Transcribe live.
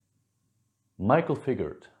Michael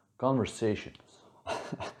Figured, Conversations.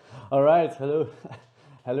 All right, hello.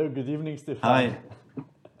 Hello, good evening, Stefaan. Hi,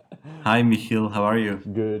 hi, Michiel. How are you?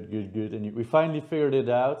 Good. And we finally figured it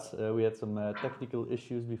out. We had some technical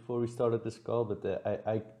issues before we started this call, but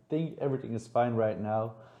I think everything is fine right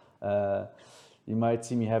now. Uh, you might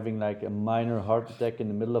see me having like a minor heart attack in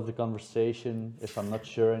the middle of the conversation if I'm not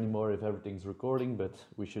sure anymore if everything's recording, but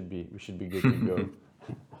we should be good to go.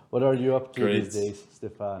 What are you up to these Great. days,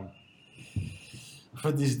 Stefan?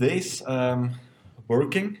 For these days,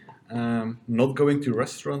 working, not going to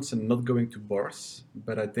restaurants and not going to bars,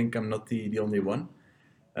 but I think I'm not the only one.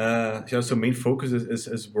 So main focus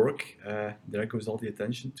is work. There goes all the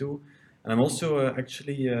attention to. And I'm also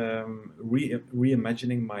actually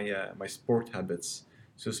reimagining my sport habits.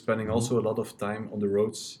 So spending also a lot of time on the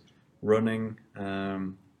roads, running,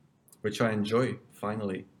 which I enjoy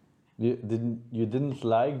finally. You didn't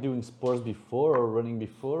like doing sports before or running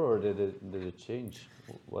before, or did it change?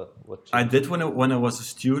 What I changed? did when I was a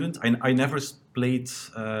student. I never played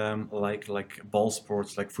like ball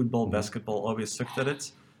sports like football, basketball. Always sucked at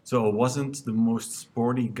it, so I wasn't the most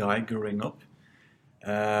sporty guy growing up.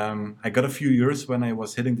 I got a few years when I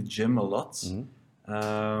was hitting the gym a lot.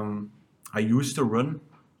 I used to run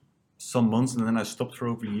some months and then I stopped for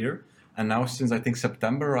over a year. And now since I think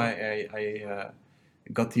September, I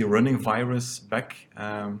got the running virus back.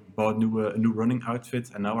 Bought a new running outfit,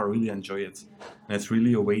 and now I really enjoy it. And it's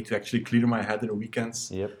really a way to actually clear my head on the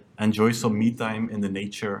weekends, Yep. enjoy some me time in the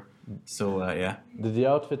nature. So yeah, Did the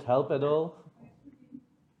outfit help at all?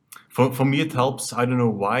 for me it helps. I don't know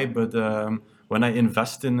why, but when I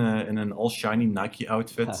invest in an all shiny Nike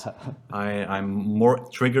outfit, I'm more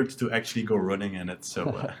triggered to actually go running in it. So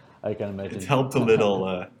I can it imagine. helped a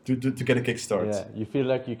little to get a kickstart. Yeah, you feel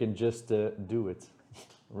like you can just do it,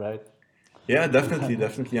 right? Yeah,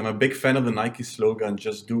 definitely. I'm a big fan of the Nike slogan,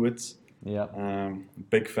 "Just do it." Yeah,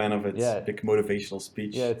 Big fan of it. yeah, Big motivational yeah.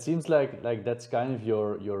 speech. It seems like that's kind of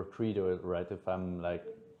your credo, right? If I'm like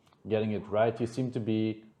getting it right, you seem to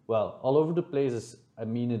be well all over the place. I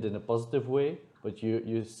mean it in a positive way, but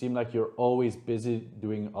you seem like you're always busy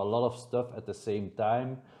doing a lot of stuff at the same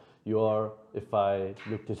time. You are, if I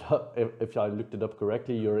looked it up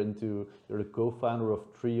correctly, you're the co-founder of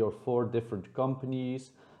 3 or 4 different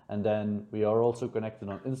companies, and then we are also connected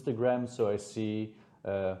on Instagram. So I see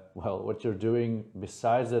what you're doing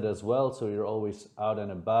besides that as well. So you're always out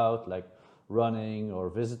and about, like running or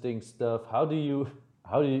visiting stuff. How do you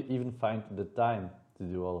even find the time to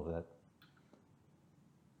do all of that?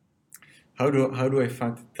 How do I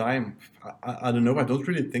find the time? I don't know. I don't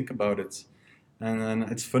really think about it. And then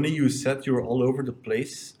it's funny you said you were all over the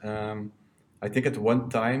place. I think at one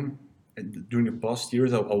time during the past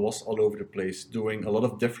years, I was all over the place doing a lot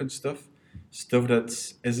of different stuff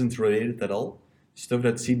that isn't related at all, stuff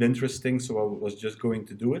that seemed interesting, so I was just going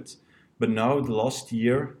to do it. But now, the last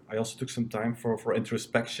year, I also took some time for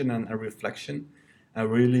introspection and reflection. I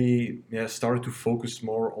really started to focus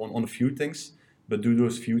more on a few things, but do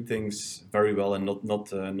those few things very well and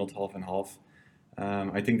not half and half.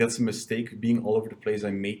 I think that's a mistake being all over the place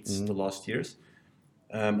I made the last years.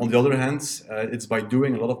 On the other hand, it's by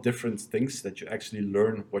doing a lot of different things that you actually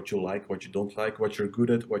learn what you like, what you don't like, what you're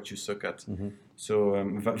good at, what you suck at. So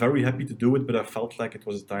I'm very happy to do it, but I felt like it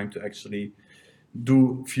was a time to actually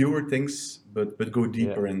do fewer things, but go Yeah.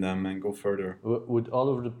 deeper in them and go further. Would all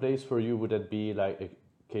over the place for you, would that be like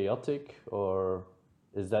chaotic, or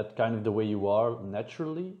is that kind of the way you are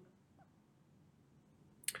naturally?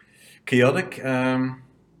 Chaotic.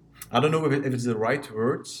 I don't know if it's the right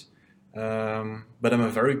word, but I'm a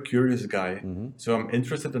very curious guy. So I'm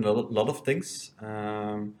interested in a lot of things.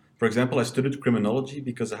 For example, I studied criminology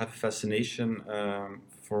because I have a fascination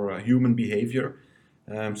for human behavior,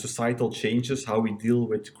 societal changes, how we deal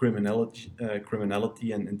with criminality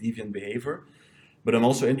and deviant behavior. But I'm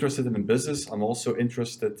also interested in business. I'm also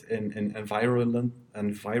interested in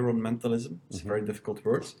environmentalism. It's a very difficult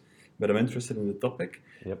word, but I'm interested in the topic.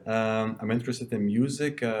 Yep. I'm interested in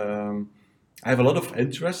music. I have a lot of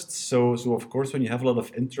interests. So of course, when you have a lot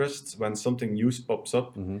of interests, when something new pops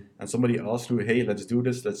up and somebody asks you, "Hey, let's do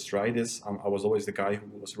this. Let's try this," I was always the guy who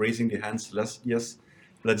was raising the hands. Yes,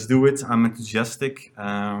 let's do it. I'm enthusiastic.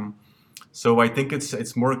 So I think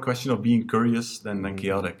it's more a question of being curious than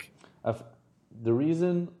chaotic. I've, the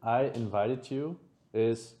reason I invited you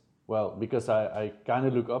is, well, because I kind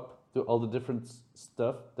of look up to all the different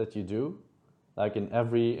stuff that you do. Like in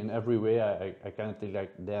every way, I kind of think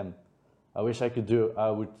like, damn, I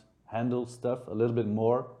would handle stuff a little bit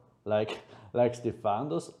more like like Stefan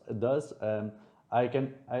does. And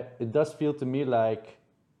it does feel to me like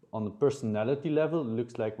on the personality level, it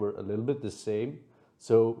looks like we're a little bit the same.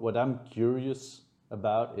 So what I'm curious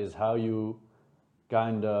about is how you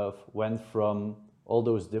kind of went from all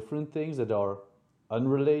those different things that are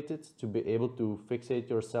unrelated to be able to fixate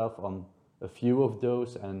yourself on a few of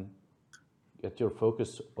those and get your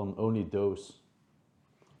focus on only those.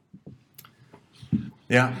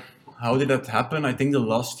 Yeah, how did that happen? I think the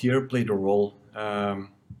last year played a role.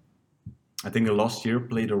 I think the last year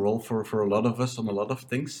played a role for a lot of us on a lot of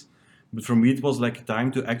things. But for me, it was like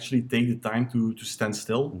time to actually take the time to stand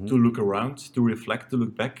still, to look around, to reflect, to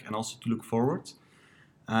look back, and also to look forward.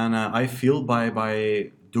 And I feel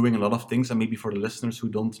by doing a lot of things, and maybe for the listeners who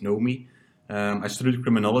don't know me, I studied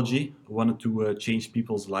criminology, wanted to change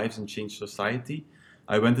people's lives and change society.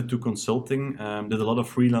 I went into consulting, did a lot of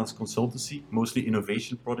freelance consultancy, mostly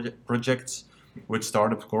innovation projects with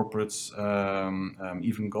startup corporates,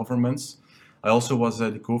 even governments. I also was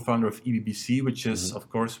the co-founder of EBBC, which is,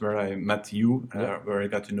 of course, where I met you, where I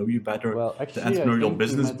got to know you better. Well, The actually, I Entrepreneurial think we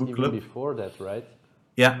Business met Book even Club. before that, right?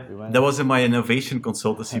 Yeah, We went- that was in my innovation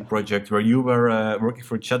consultancy project where you were working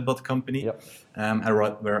for a chatbot company, Yep.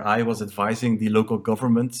 where I was advising the local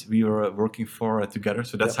government we were working for together.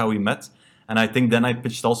 So that's Yep. how we met. And I think then I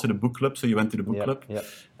pitched also the book club. So you went to the book Yep, club. yep.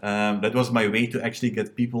 That was my way to actually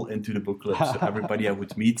get people into the book club. So everybody I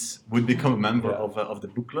would meet would become a member Yeah. of the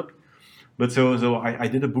book club. But so I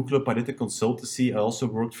did a book club, I did a consultancy. I also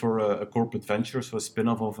worked for a corporate venture, so a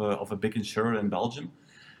spin-off of a big insurer in Belgium.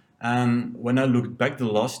 And when I looked back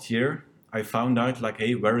the last year, I found out like,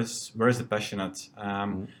 hey, where is the passion at?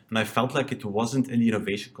 And I felt like it wasn't in the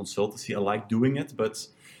innovation consultancy. I like doing it, but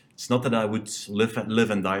it's not that I would live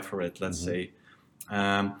and die for it. Let's say.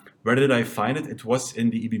 Where did I find it? It was in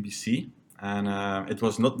the EBBC, and it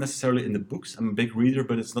was not necessarily in the books. I'm a big reader,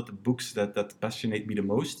 but it's not the books that passionate me the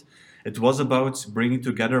most. It was about bringing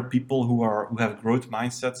together people who have growth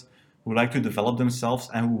mindsets, who like to develop themselves,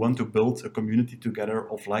 and who want to build a community together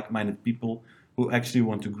of like-minded people who actually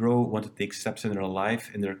want to grow, want to take steps in their life,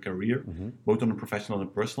 in their career, both on a professional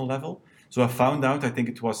and personal level. So I found out, I think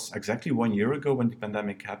it was exactly 1 year ago when the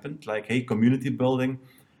pandemic happened, like, hey, community building,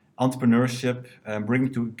 entrepreneurship,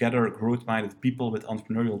 bringing together growth-minded people with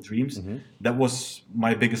entrepreneurial dreams. That was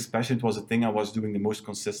my biggest passion. It was the thing I was doing the most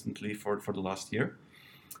consistently for the last year.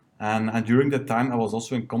 And during that time, I was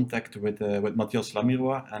also in contact with Matthias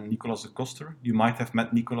Lamirois and Nicolas de Koster. You might have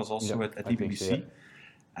met Nicolas also Yep, at I think EBBC. so, yeah.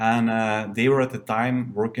 And they were at the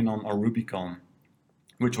time working on Rubicon,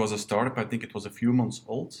 which was a startup. I think it was a few months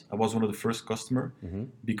old. I was one of the first customer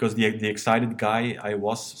because the excited guy I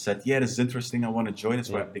was said, yeah, this is interesting. I want to join.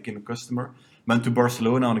 So I became a customer. Went to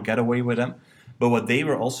Barcelona on a getaway with them. But what they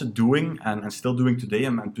were also doing and still doing today,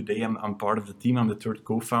 and today I'm part of the team, I'm the third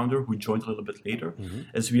co-founder who joined a little bit later,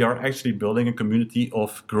 is we are actually building a community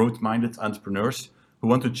of growth-minded entrepreneurs who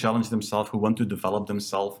want to challenge themselves, who want to develop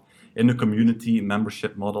themselves in a community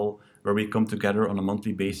membership model where we come together on a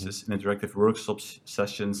monthly basis in interactive workshops,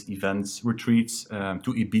 sessions, events, retreats to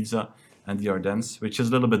Ibiza and the Ardennes, which is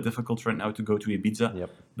a little bit difficult right now to go to Ibiza,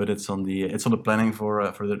 but it's on the planning for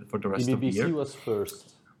the rest of the year. EBBC was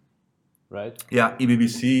first, right? Yeah,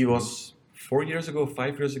 EBBC was 4 years ago,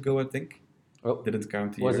 5 years ago, I think. Oh, Didn't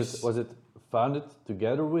count the was years. it founded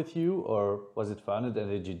together with you, or was it founded and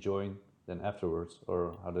did you join then afterwards,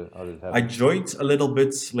 or how did it happen? I joined a little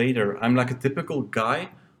bit later. I'm like a typical guy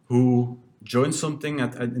who joins something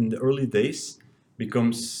in the early days,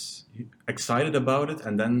 becomes excited about it,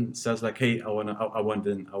 and then says like, "Hey, I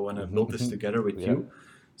wanna build this together with you."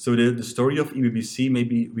 So the story of EBBC,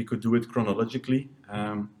 maybe we could do it chronologically,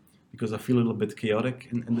 because I feel a little bit chaotic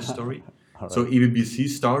in the story. Right. So EBBC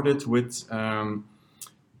started with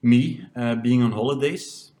me being on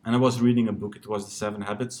holidays, and I was reading a book. It was The 7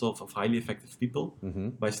 Habits of Highly Effective People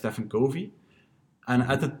by Stefan Covey. And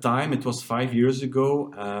at the time, it was 5 years ago,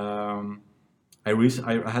 I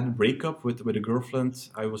had a breakup with a girlfriend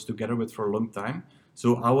I was together with for a long time. So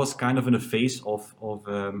I was kind of in a phase of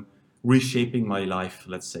reshaping my life,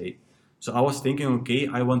 let's say. So I was thinking, okay,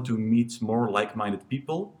 I want to meet more like-minded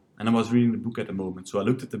people. And I was reading the book at the moment. So I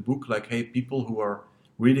looked at the book like, hey, people who are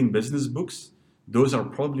reading business books, those are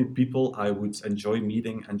probably people I would enjoy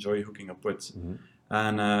meeting, enjoy hooking up with.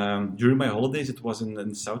 And during my holidays, it was in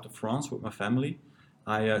the south of France with my family.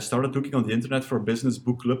 I started looking on the internet for business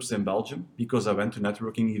book clubs in Belgium because I went to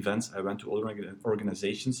networking events, I went to other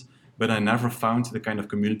organizations, but I never found the kind of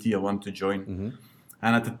community I wanted to join.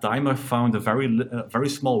 And at the time, I found a very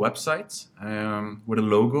small website with a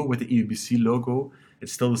logo, with the EBBC logo.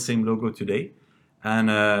 It's still the same logo today. And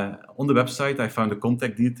on the website, I found the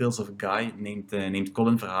contact details of a guy named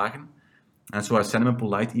Colin Verhagen. And so I sent him a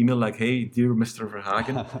polite email like, hey, dear Mr.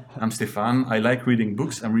 Verhagen, I'm Stefaan. I like reading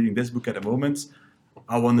books. I'm reading this book at the moment.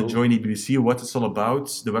 I want to Cool. join EBBC, what it's all about.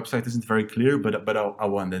 The website isn't very clear, but I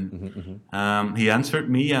want in. He answered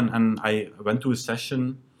me, and I went to a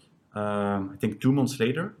session, I think 2 months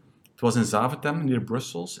later. It was in Zaventem, near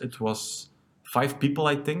Brussels. It was 5 people,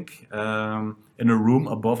 I think, in a room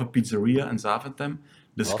above a pizzeria in Zaventem,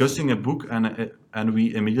 discussing a book, and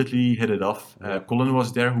we immediately hit it off. Yep. Colin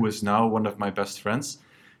was there, who is now one of my best friends.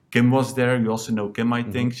 Kim was there. You also know Kim, I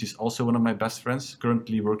think. She's also one of my best friends,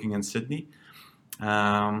 currently working in Sydney.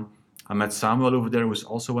 I met Samuel over there, who's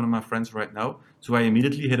also one of my friends right now. So I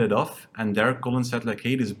immediately hit it off, and there Colin said like,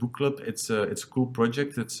 "Hey, this book club, it's a cool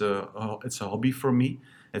project. It's a hobby for me.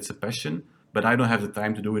 It's a passion, but I don't have the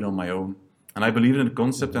time to do it on my own." And I believed in the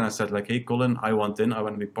concept, and I said like, "Hey, Colin, I want in. I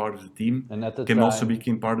want to be part of the team." And at the Kim also time,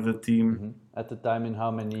 became part of the team. at the time, in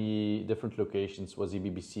how many different locations was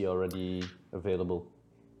EBBC already available?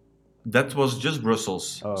 That was just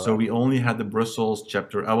Brussels. Oh, So right. we only had the Brussels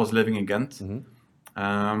chapter. I was living in Ghent.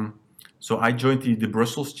 So I joined the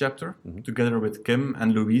Brussels chapter together with Kim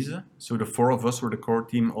and Louise. So the 4 of us were the core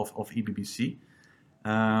team of EBBC.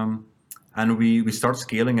 And we start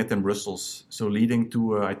scaling it in Brussels. So leading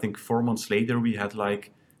to, I think 4 months later, we had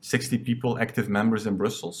like 60 people, active members in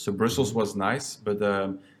Brussels. So Brussels was nice, but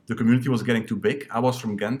the community was getting too big. I was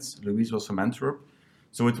from Ghent, Louise was from Antwerp.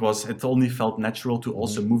 So it only felt natural to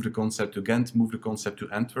also move the concept to Ghent, move the concept to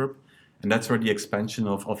Antwerp. And that's where the expansion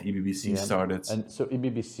of EBBC started. And so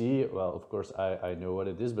EBBC, well, of course, I know what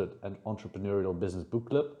it is, but an entrepreneurial business book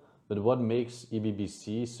club. But what makes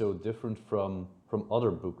EBBC so different from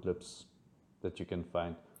other book clubs that you can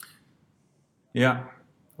find? Yeah.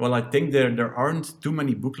 Well, I think there aren't too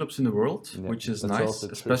many book clubs in the world, Yeah, which is that's nice, also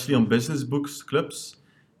true. especially on business books clubs.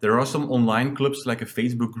 There are some online clubs like a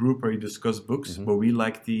Facebook group where you discuss books, but we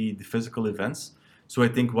like the physical events. So I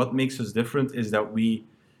think what makes us different is that we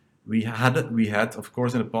had, of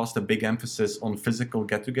course, in the past a big emphasis on physical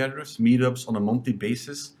get-togethers, meetups on a monthly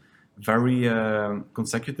basis, very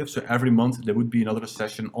consecutive. So every month there would be another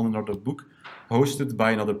session on another book, hosted by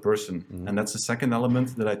another person, and that's the second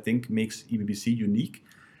element that I think makes EBBC unique.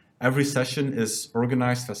 Every session is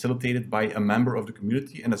organized, facilitated by a member of the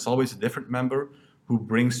community, and it's always a different member who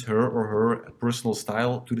brings her or her personal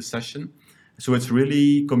style to the session. So it's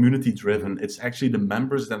really community driven. It's actually the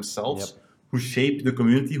members themselves who shape the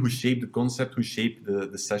community, who shape the concept, who shape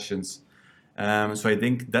the sessions. So I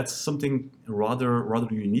think that's something rather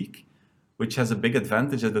unique, which has a big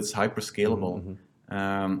advantage that it's hyper scalable.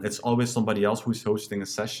 It's always somebody else who's hosting a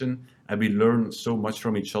session, and we learn so much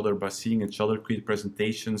from each other by seeing each other create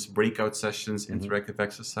presentations, breakout sessions, interactive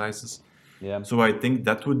exercises. Yeah. So I think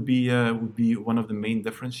that would be one of the main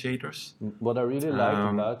differentiators. What I really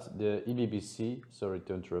like about the EBBC, sorry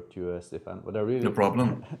to interrupt you, Stefan. What I really No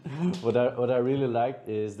problem. what I really like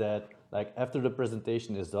is that like after the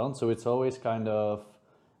presentation is done, so it's always kind of,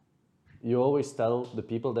 you always tell the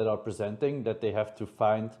people that are presenting that they have to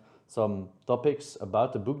find some topics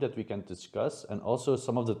about the book that we can discuss, and also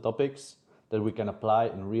some of the topics that we can apply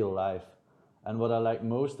in real life. And what I like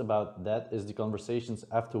most about that is the conversations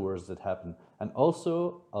afterwards that happen. And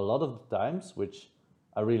also a lot of the times, which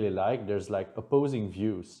I really like, there's like opposing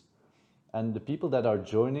views. And the people that are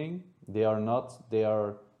joining, they are not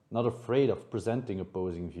afraid of presenting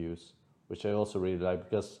opposing views, which I also really like,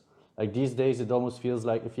 because like these days it almost feels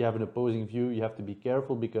like if you have an opposing view, you have to be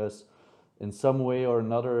careful, because in some way or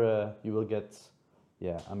another you will get,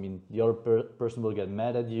 the other person will get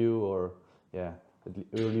mad at you, or it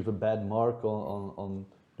will leave a bad mark on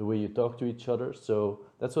the way you talk to each other. So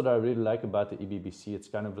that's what I really like about the EBBC. It's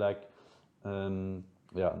kind of like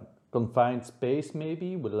confined space,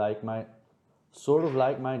 maybe, with like-minded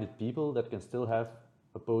people that can still have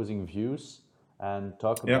opposing views and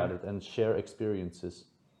talk about it and share experiences.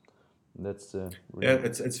 That's really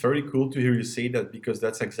it's very cool to hear you say that, because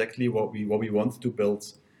that's exactly what we want to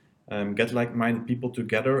build. Get like-minded people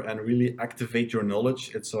together and really activate your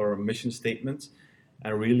knowledge. It's our mission statement.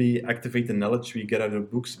 And really activate the knowledge we get out of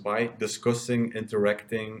books by discussing,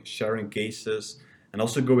 interacting, sharing cases, and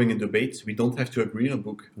also going in debates. We don't have to agree on a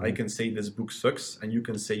book. I can say this book sucks, and you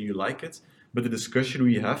can say you like it. But the discussion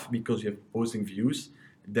we have, because you have opposing views,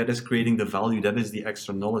 that is creating the value. That is the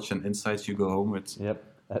extra knowledge and insights you go home with. Yep.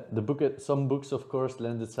 Some books, of course,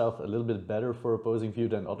 lend itself a little bit better for opposing view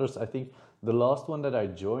than others. I think the last one that I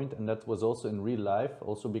joined, and that was also in real life,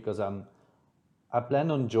 also because I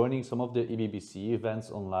plan on joining some of the EBBC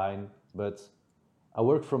events online, but I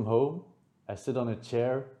work from home. I sit on a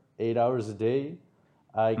chair 8 hours a day.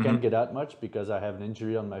 I can't get out much because I have an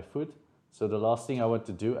injury on my foot. So the last thing I want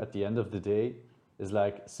to do at the end of the day is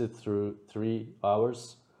like sit through 3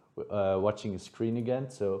 hours watching a screen again.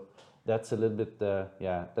 So that's a little bit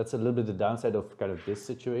that's a little bit the downside of kind of this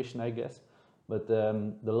situation, I guess. But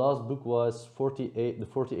the last book was 48, the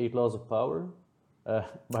 48 Laws of Power,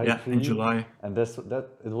 by Yeah, in Cream, July. and that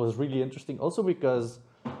it was really interesting. Also because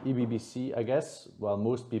EBBC, I guess, well,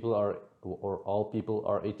 most people are or all people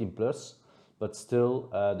are 18 plus, but still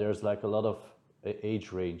there's like a lot of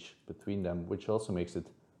age range between them, which also makes it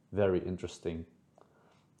very interesting.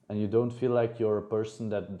 And you don't feel like you're a person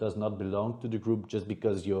that does not belong to the group just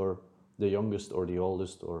because you're the youngest or the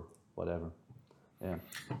oldest or whatever. Yeah.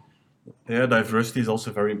 Yeah, diversity is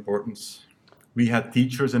also very important. We had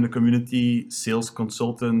teachers in the community, sales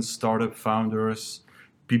consultants, startup founders,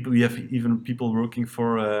 people. We have even people working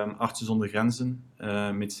for Artsen zonder Grenzen,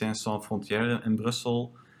 Médecins Sans Frontières in Brussels.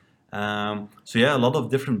 So yeah, a lot of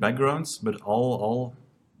different backgrounds, but all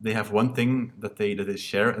they have one thing that they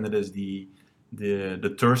share, and it is the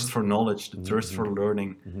thirst for knowledge, the thirst for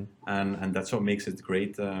learning, and that's what makes it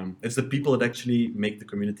great. It's the people that actually make the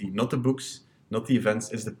community, not the books, not the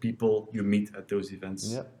events. It's the people you meet at those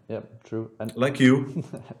events. Yeah, true. And Like you,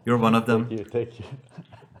 you're one of them. thank you.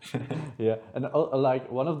 Yeah, and like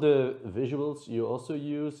one of the visuals you also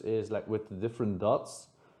use is like with the different dots,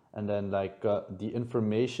 and then like the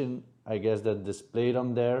information, I guess, that displayed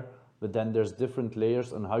on there. But then there's different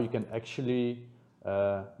layers on how you can actually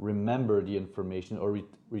remember the information or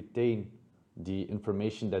retain the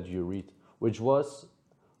information that you read, which was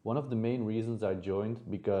one of the main reasons I joined,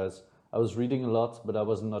 because I was reading a lot, but I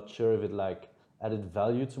was not sure if it like added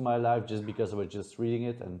value to my life just because I was just reading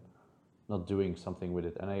it and not doing something with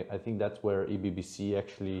it. And I think that's where EBBC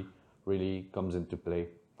actually really comes into play,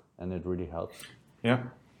 and it really helps. Yeah.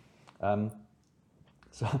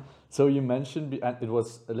 So you mentioned, and it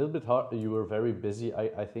was a little bit hard, you were very busy.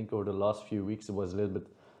 I think over the last few weeks it was a little bit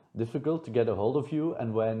difficult to get a hold of you.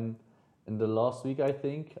 And when in the last week, I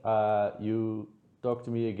think, you talked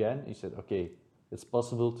to me again, you said, okay, it's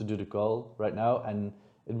possible to do the call right now. And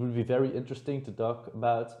it would be very interesting to talk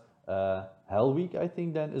about Hell Week, I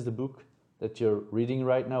think then is the book that you're reading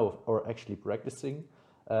right now or actually practicing.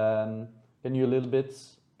 Can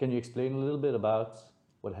you explain a little bit about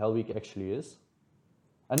what Hell Week actually is?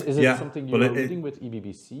 And is it something you're reading with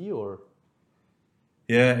EBBC or?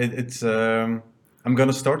 Yeah, it's. I'm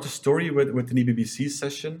gonna start the story with an EBBC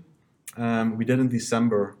session we did in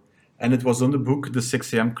December, and it was on the book The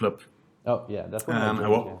 6 a.m. Club. Oh yeah, that's what I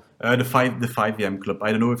joined, the 5 a.m. Club.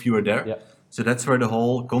 I don't know if you were there. Yeah. So that's where the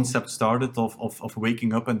whole concept started of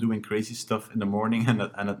waking up and doing crazy stuff in the morning and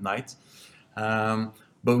at night.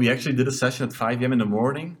 But we actually did a session at 5 a.m. in the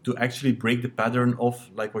morning to actually break the pattern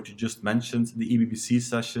of, like what you just mentioned, the EBBC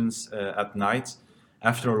sessions at night.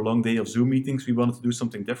 After a long day of Zoom meetings, we wanted to do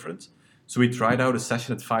something different. So we tried out a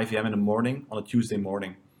session at 5 a.m. in the morning on a Tuesday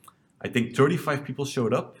morning. I think 35 people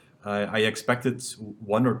showed up. I expected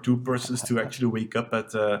 1 or 2 persons to actually wake up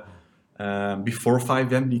at before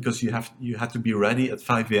 5 a.m. because you had to be ready at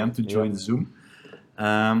 5 a.m. to join the Zoom.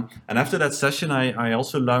 And after that session, I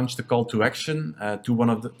also launched a call to action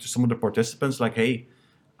to some of the participants, like, hey,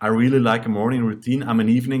 I really like a morning routine. I'm an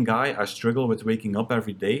evening guy. I struggle with waking up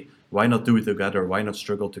every day. Why not do it together? Why not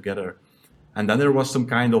struggle together? And then there was some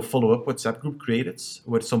kind of follow-up WhatsApp group created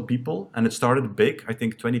with some people, and it started big. I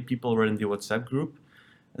think 20 people were in the WhatsApp group,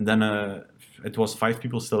 and then it was 5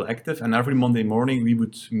 people still active. And every Monday morning we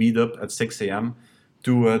would meet up at 6 a.m.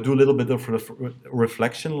 to do a little bit of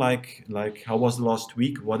reflection, like how was the last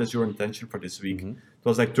week? What is your intention for this week? Mm-hmm. It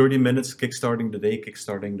was like 30 minutes, kickstarting the day,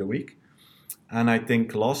 kickstarting the week. And I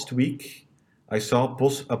think last week I saw a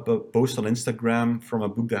post on Instagram from a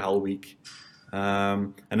book, The Hell Week.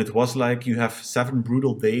 And it was like you have 7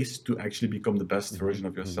 brutal days to actually become the best version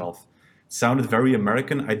of yourself. It sounded very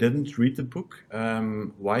American. I didn't read the book.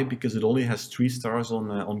 Why? Because it only has 3 stars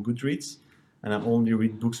on Goodreads. And I only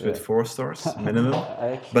read books with 4 stars minimum.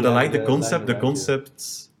 But I like the concept. The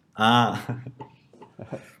concepts.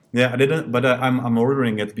 Yeah, I didn't. But I'm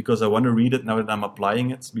ordering it because I want to read it now that I'm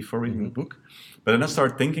applying it before reading the book. But then I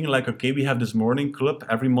start thinking like, okay, we have this morning club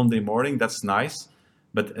every Monday morning. That's nice.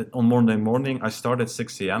 But on Monday morning I start at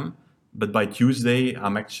 6 a.m. But by Tuesday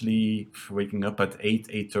I'm actually waking up at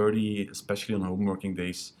 8:30, especially on home working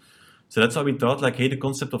days. So that's why we thought, like, hey, the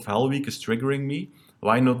concept of Hell Week is triggering me.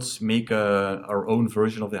 Why not make our own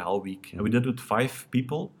version of the Hell Week? And we did it with 5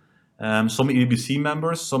 people, some EBBC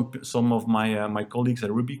members, some of my colleagues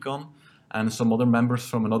at Rubicon, and some other members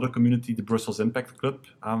from another community, the Brussels Impact Club,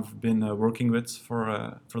 I've been working with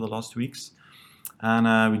for the last weeks.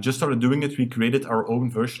 And we just started doing it. We created our own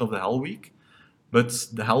version of the Hell Week, but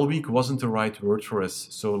the Hell Week wasn't the right word for us.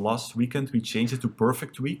 So last weekend we changed it to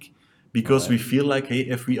Perfect Week, because we feel like, hey,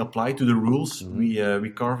 if we apply to the rules we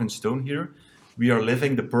carve in stone here, we are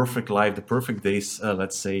living the perfect life, the perfect days,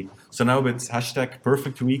 let's say. So now it's hashtag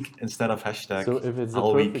perfect week instead of hashtag So if it's a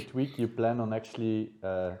all week. perfect week, you plan on actually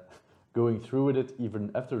going through with it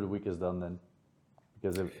even after the week is done then?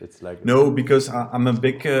 Because if it's like... No, because I'm a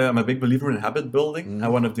big believer in habit building,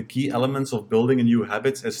 and one of the key elements of building a new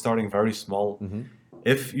habit is starting very small.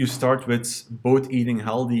 If you start with both eating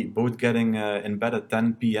healthy, both getting in bed at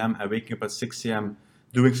 10 p.m. and waking up at 6 a.m.,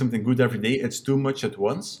 doing something good every day, it's too much at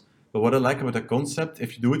once. But what I like about the concept,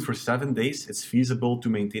 if you do it for 7 days, it's feasible to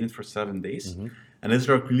maintain it for 7 days. And it's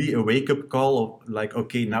like really a wake-up call of like,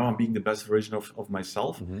 okay, now I'm being the best version of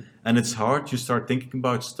myself. And it's hard. You start thinking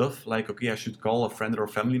about stuff like, okay, I should call a friend or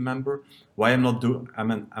a family member. Why am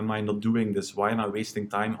I not doing this? Why am I wasting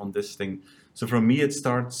time on this thing? So for me, a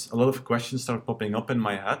lot of questions start popping up in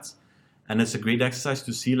my head. And it's a great exercise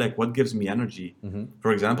to see like what gives me energy.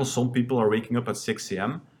 For example, some people are waking up at 6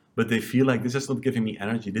 a.m., but they feel like this is not giving me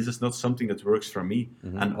energy. This is not something that works for me.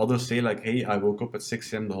 And others say like, hey, I woke up at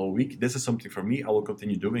 6 a.m. the whole week. This is something for me. I will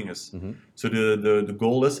continue doing this. So the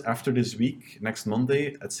goal is after this week, next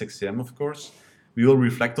Monday at 6 a.m., of course, we will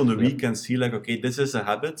reflect on the week and see like, okay, this is a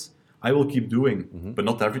habit I will keep doing, but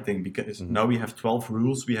not everything, because now we have 12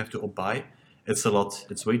 rules we have to obey. It's a lot.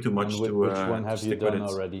 It's way too much to which one have you stick with done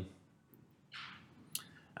it. already?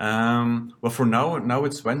 Well, for now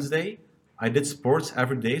it's Wednesday. I did sports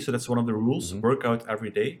every day, so that's one of the rules. Workout every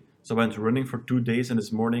day. So I went running for 2 days, and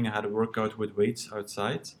this morning I had a workout with weights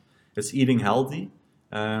outside. It's eating healthy.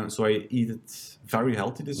 So I eat it very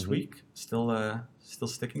healthy this week. Still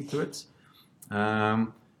sticking to it.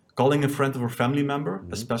 Calling a friend or family member,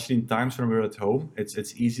 especially in times when we're at home.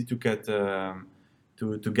 It's easy to get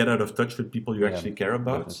to get out of touch with people you actually care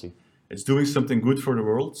about. Definitely. It's doing something good for the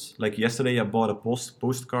world. Like yesterday, I bought a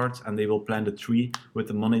postcard, and they will plant a tree with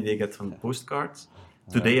the money they get from the postcards.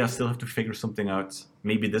 Today, I still have to figure something out.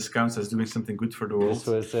 Maybe this counts as doing something good for the world. This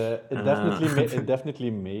was it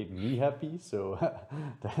definitely made me happy. So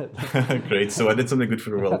Great. So I did something good for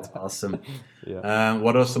the world. Awesome. Yeah.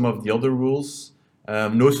 What are some of the other rules?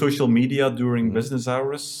 No social media during business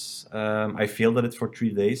hours. I failed at it for 3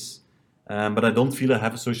 days, but I don't feel I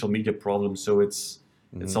have a social media problem. So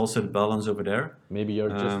it's also the balance over there. Maybe you're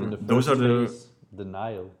just in the those first are the- phase,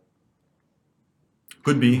 denial.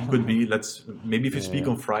 Could be. Let's maybe if you speak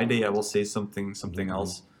on Friday, I will say something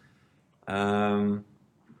else. And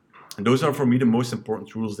those are for me the most important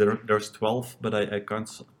rules. There's 12, but I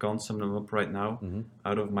can't sum them up right now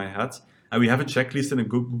out of my head. And we have a checklist in a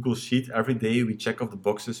Google sheet every day. We check off the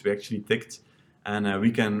boxes we actually ticked, and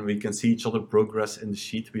we can see each other progress in the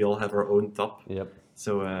sheet. We all have our own top. Yep.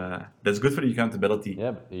 So that's good for the accountability.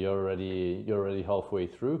 Yeah, but you're already halfway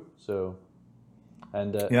through. So,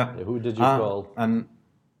 and who did you call? And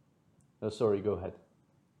Oh, sorry, go ahead.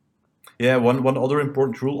 yeah, one other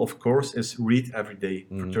important rule, of course, is read every day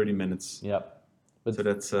for 30 minutes. Yeah, but So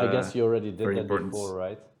that's I guess you already did very that important. before,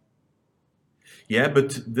 right? Yeah, but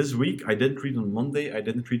this week I didn't read on Monday, I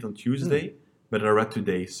didn't read on Tuesday, but I read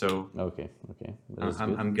today. So Okay, that is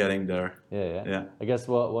good. I'm getting there. Yeah. I guess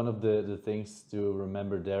one of the things to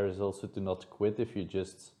remember there is also to not quit if you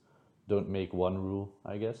just don't make one rule,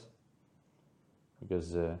 I guess. Because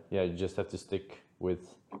you just have to stick with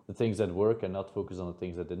the things that work and not focus on the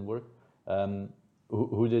things that didn't work.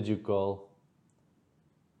 Who did you call?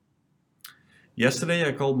 Yesterday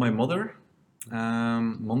I called my mother.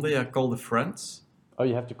 Monday I called a friend. Oh,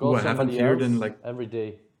 you have to call I haven't somebody heard else in, like- every day.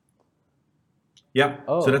 Yeah,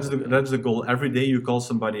 Oh, so that's the goal. Every day you call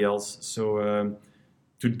somebody else. So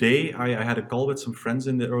today I had a call with some friends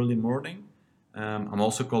in the early morning. I'm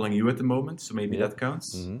also calling you at the moment, so maybe that counts.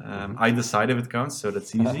 I decide if it counts, so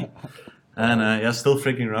that's easy. And still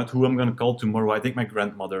figuring out who I'm going to call tomorrow. I think my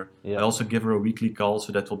grandmother. Yeah. I also give her a weekly call, so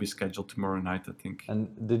that will be scheduled tomorrow night, I think. And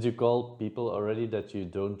did you call people already that you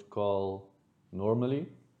don't call normally?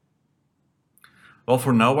 Well,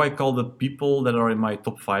 for now, I call the people that are in my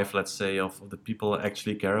top 5, let's say, of the people I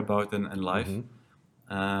actually care about in life.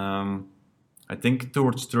 I think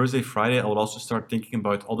towards Thursday, Friday, I will also start thinking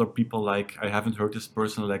about other people. Like, I haven't heard this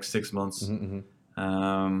person in like 6 months.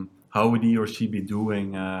 How would he or she be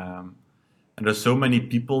doing? And there's so many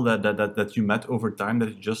people that you met over time that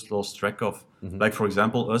you just lost track of. Like, for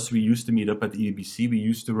example, us, we used to meet up at the EBC. We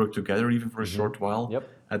used to work together even for a short while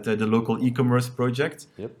at the local e-commerce project.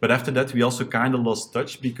 But after that, we also kind of lost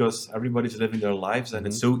touch because everybody's living their lives and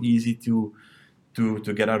it's so easy to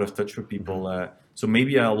get out of touch with people. So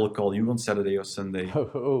maybe I will call you on Saturday or Sunday.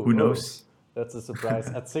 Who knows? That's a surprise.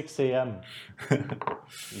 At 6 a.m.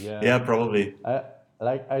 Yeah, probably.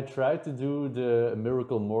 I tried to do the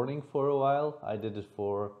miracle morning for a while. I did it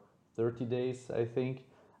for 30 days, I think,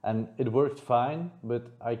 and it worked fine. But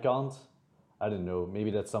I I don't know,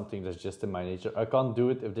 maybe that's something that's just in my nature. I can't do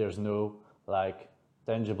it if there's no like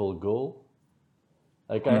tangible goal.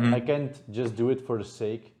 Like I can't just do it for the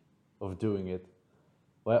sake of doing it.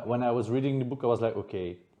 When I was reading the book, I was like,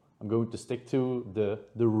 okay, I'm going to stick to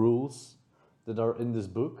the rules that are in this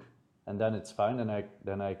book, and then it's fine, and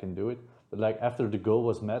I can do it. But like after the goal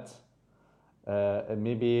was met, and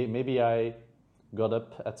maybe I got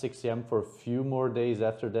up at 6 a.m. for a few more days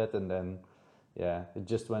after that, and then yeah, it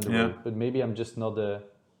just went away. Yeah. But maybe I'm just not a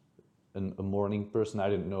morning person. I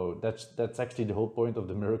don't know. That's actually the whole point of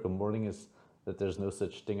the miracle morning, is that there's no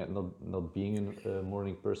such thing as not being a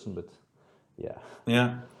morning person. But yeah.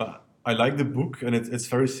 Yeah, I like the book, and it's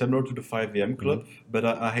very similar to the 5 a.m. Club. But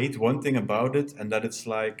I hate one thing about it, and that it's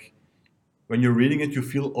like when you're reading it, you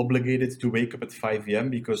feel obligated to wake up at 5 a.m.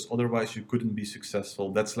 because otherwise you couldn't be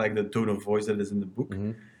successful. That's like the tone of voice that is in the book.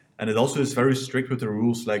 And it also is very strict with the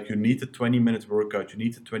rules. Like you need a 20-minute workout, you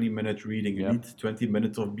need a 20-minute reading, you need 20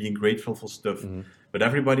 minutes of being grateful for stuff. But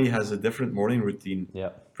everybody has a different morning routine. Yeah.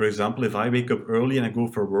 For example, if I wake up early and I go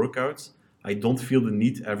for workouts, I don't feel the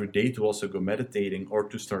need every day to also go meditating or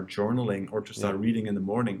to start journaling or to start reading in the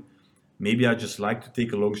morning. Maybe I just like to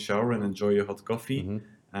take a long shower and enjoy a hot coffee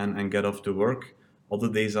and get off to work. Other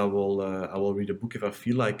days I will read a book if I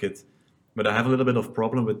feel like it. But I have a little bit of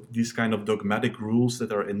problem with these kind of dogmatic rules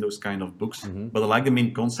that are in those kind of books. But I like the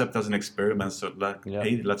main concept as an experiment. So like,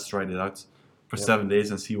 hey, let's try it out for 7 days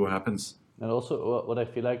and see what happens. And also, what I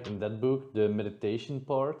feel like in that book, the meditation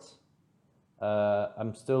part,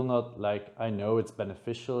 I'm still not like, I know it's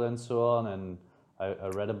beneficial and so on, and I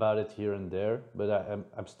read about it here and there, but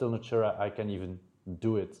I'm still not sure I can even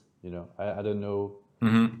do it. You know, I don't know.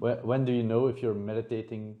 When do you know if you're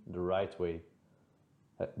meditating the right way?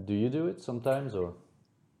 Do you do it sometimes, or?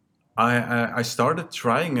 I started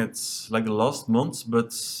trying it like the last month,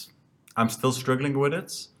 but I'm still struggling with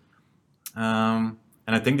it.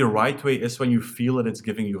 And I think the right way is when you feel that it's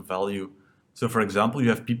giving you value. So, for example, you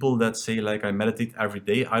have people that say, like, I meditate every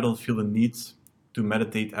day. I don't feel the need to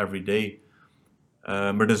meditate every day.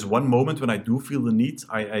 But there's one moment when I do feel the need.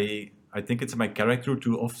 I think it's in my character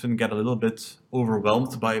to often get a little bit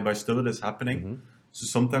overwhelmed by stuff that is happening. So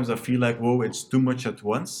sometimes I feel like, whoa, it's too much at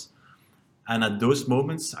once. And at those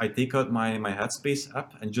moments, I take out my Headspace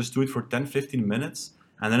app and just do it for 10, 15 minutes.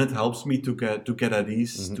 And then it helps me to get at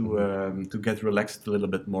ease, to get relaxed a little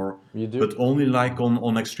bit more. You do? But only like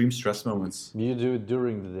on extreme stress moments. You do it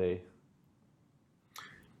during the day?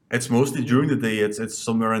 It's mostly during the day. It's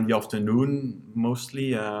somewhere in the afternoon,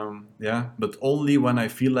 mostly. But only when I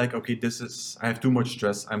feel like, okay, I have too much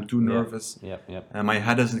stress. I'm too nervous. And my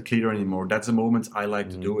head isn't clear anymore. That's the moment I like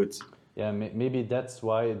to do it. Yeah, maybe that's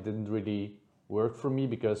why it didn't really work for me,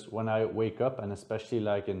 because when I wake up, and especially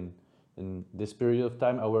like in this period of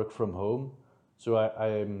time, I work from home. So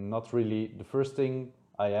I'm not really, the first thing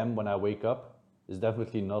I am when I wake up is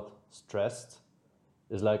definitely not stressed.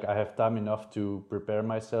 It's like I have time enough to prepare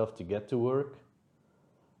myself to get to work.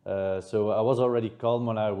 So I was already calm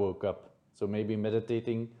when I woke up. So maybe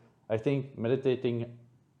meditating, I think meditating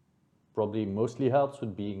probably mostly helps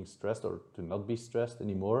with being stressed or to not be stressed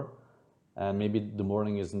anymore. And maybe the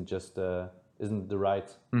morning isn't the right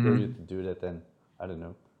period to do that, and I don't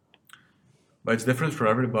know. But it's different for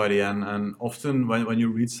everybody, and often when you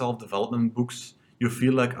read self-development books, you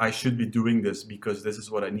feel like I should be doing this because this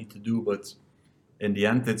is what I need to do, but in the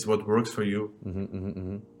end, it's what works for you.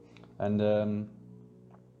 And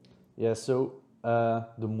so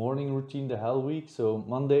the morning routine, the Hell Week. So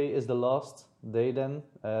Monday is the last day then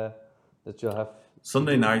that you'll have.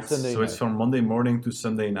 Sunday night. Sunday so night. It's from Monday morning to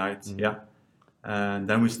Sunday night. Yeah, and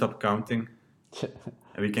then we stop counting,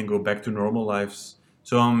 and we can go back to normal lives.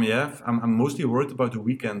 So I'm mostly worried about the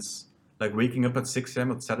weekends, like waking up at 6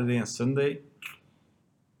 a.m. on Saturday and Sunday.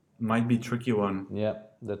 Might be a tricky one. Yeah,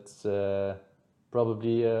 that's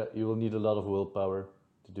probably you will need a lot of willpower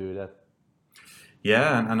to do that.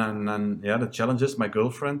 Yeah, and the challenge is my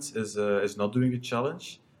girlfriend is not doing the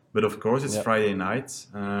challenge, but of course it's Friday night.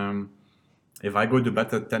 If I go to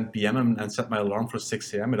bed at 10 p.m. and set my alarm for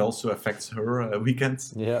 6 a.m., it also affects her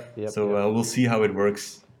weekends. We'll see how it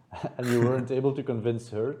works. And you weren't able to convince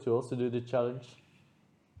her to also do the challenge?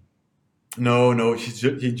 No,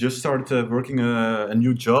 she just started working a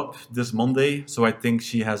new job this Monday, so I think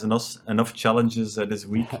she has enough challenges this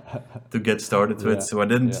week to get started with. So I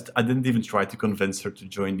didn't even try to convince her to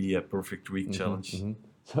join the Perfect Week challenge.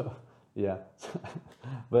 So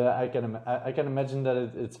but I can imagine that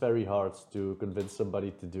it's very hard to convince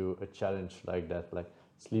somebody to do a challenge like that. Like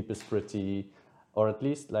sleep is pretty, or at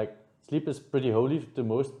least like sleep is pretty holy to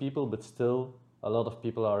most people, but still a lot of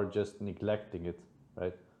people are just neglecting it,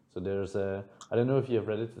 right? So there's I don't know if you have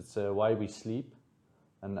read it. It's Why We Sleep,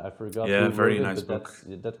 and I forgot Yeah, who very wrote it, nice but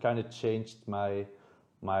book. that kind of changed my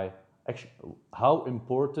actually how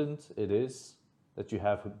important it is that you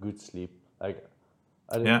have a good sleep. Like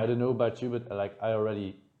I Yeah, don't know about you, but like I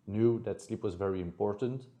already knew that sleep was very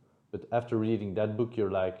important. But after reading that book,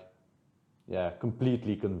 you're like, yeah,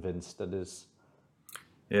 completely convinced that is,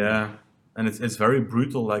 yeah, yeah. And it's very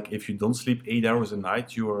brutal. Like if you don't sleep 8 hours a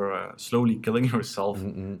night, you are slowly killing yourself.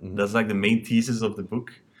 That's like the main thesis of the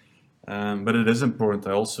book. But it is important.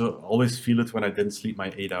 I also always feel it when I didn't sleep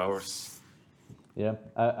my 8 hours. yeah.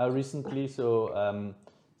 I recently so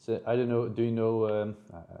I don't know. Do you know?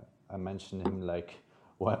 I mention him like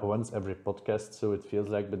once every podcast, so it feels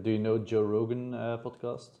like. But do you know Joe Rogan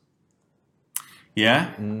podcast?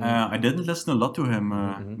 Yeah, I didn't listen a lot to him,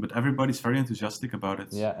 but everybody's very enthusiastic about it.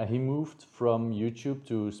 Yeah, and he moved from YouTube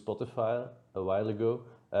to Spotify a while ago,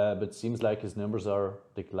 but seems like his numbers are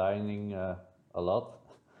declining a lot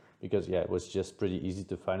because yeah, it was just pretty easy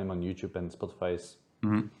to find him on YouTube, and Spotify is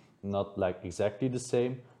not like exactly the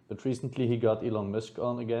same. But recently he got Elon Musk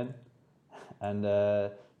on again, and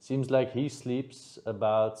seems like he sleeps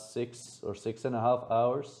about 6 or 6.5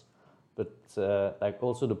 hours. But like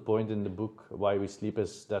also the point in the book why we sleep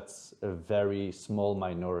is that's a very small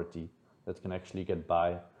minority that can actually get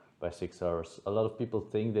by 6 hours. A lot of people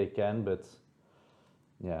think they can, but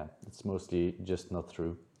yeah, it's mostly just not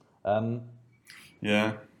true. Um,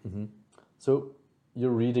 Yeah, so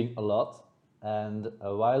you're reading a lot, and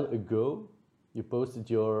a while ago you posted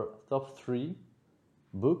your top 3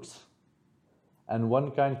 books, and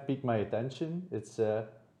one kind of piqued my attention. It's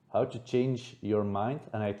How to Change Your Mind,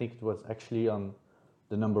 and I think it was actually on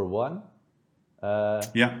the number 1. Uh,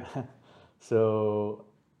 yeah. so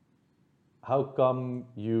how come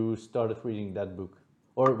you started reading that book?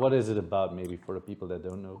 Or what is it about, maybe, for the people that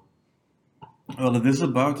don't know? Well, it is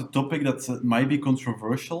about a topic that might be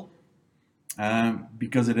controversial,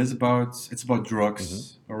 because it's about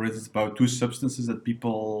drugs, or it's about two substances that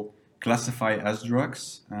people classify as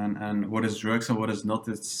drugs, and what is drugs and what is not.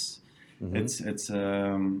 It's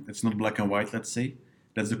not black and white. Let's say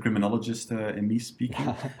that's the criminologist in me speaking,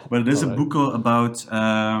 but it is All a right. book about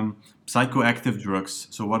psychoactive drugs.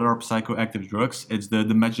 So what are psychoactive drugs? It's the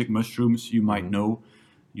magic mushrooms you might know.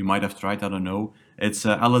 You might have tried, I don't know. It's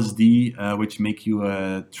LSD, which make you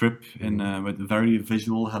trip in with very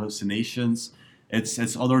visual hallucinations.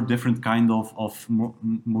 It's other different kind of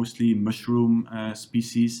mostly mushroom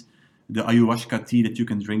species. The ayahuasca tea that you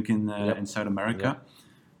can drink in Yep. South America. Yep.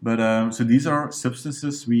 But so these are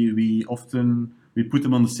substances we often we put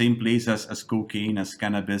them on the same place as cocaine, as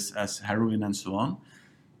cannabis, as heroin, and so on.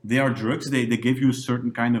 They are drugs. They give you a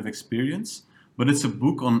certain kind of experience, but it's a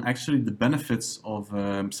book on actually the benefits of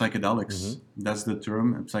psychedelics. That's the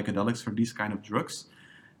term, psychedelics for these kind of drugs.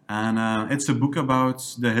 And it's a book about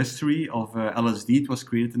the history of LSD. It was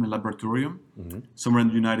created in a laboratorium somewhere in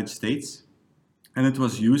the United States, and it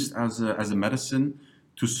was used as a medicine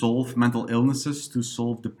to solve mental illnesses, to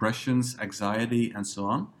solve depressions, anxiety, and so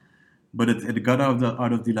on. But it got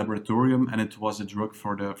out of the laboratorium, and it was a drug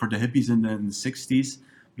for the hippies in the 60s,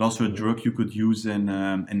 but also a drug you could use in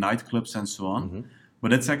nightclubs and so on.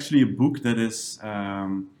 But it's actually a book that is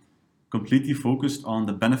completely focused on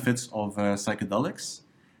the benefits of psychedelics,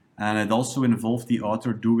 and it also involved the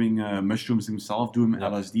author doing mushrooms himself, doing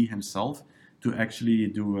Yep. LSD himself, to actually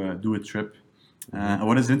do a trip. And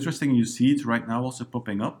what is interesting, you see it right now also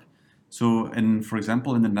popping up. So, for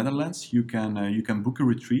example, in the Netherlands, you can book a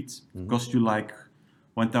retreat, cost you like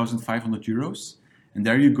 1,500 euros, and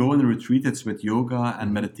there you go on a retreat. It's with yoga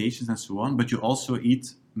and meditations and so on, but you also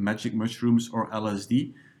eat magic mushrooms or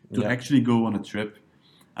LSD to Yep. actually go on a trip.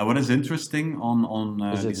 And what is interesting on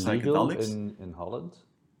Is the it legal psychedelics, in Holland?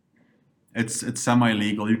 it's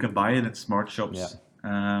semi-legal. You can buy it at smart Yeah. shops.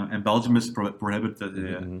 And Belgium is prohibited.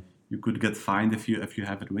 You could get fined if you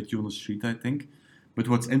have it with you on the street, I think. But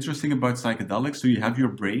what's interesting about psychedelics, so you have your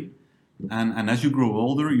brain, and as you grow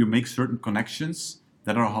older, you make certain connections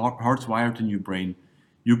that are hardwired in your brain.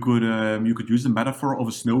 You could use the metaphor of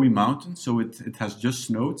a snowy mountain. So it has just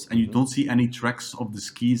snowed, and you don't see any tracks of the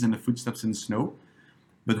skis and the footsteps in the snow.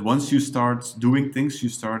 But once you start doing things, you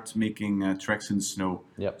start making tracks in the snow.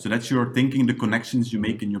 Yep. So that's your thinking, the connections you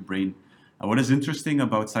make in your brain. And what is interesting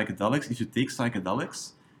about psychedelics, if you take psychedelics,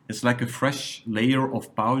 it's like a fresh layer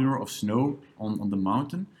of powder of snow on the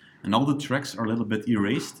mountain, and all the tracks are a little bit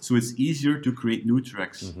erased, so it's easier to create new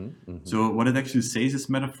tracks. So what it actually says, this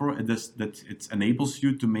metaphor, it is that it enables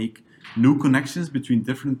you to make new connections between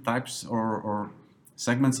different types or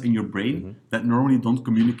segments in your brain that normally don't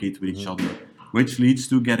communicate with each other. which leads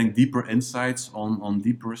to getting deeper insights on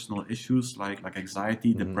deep personal issues like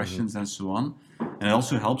anxiety, depressions, and so on. And it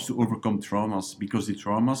also helps to overcome traumas because the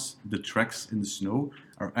traumas, the tracks in the snow,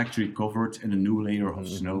 are actually covered in a new layer of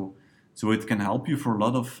snow. So it can help you for a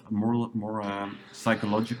lot of more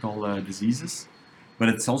psychological diseases. But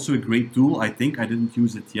it's also a great tool. I think I didn't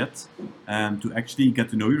use it yet to actually get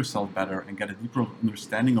to know yourself better and get a deeper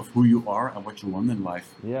understanding of who you are and what you want in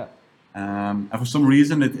life. Yeah. And for some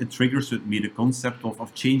reason, it triggers with me the concept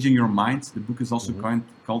of changing your mind. The book is also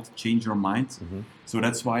called Change Your Mind. So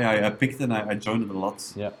that's why I picked it and I joined it a lot.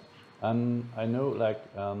 Yeah. I know, like,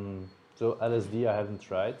 so LSD I haven't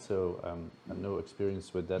tried, so I have no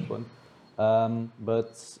experience with that one.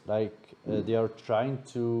 But like, they are trying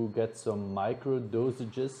to get some micro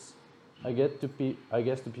dosages, I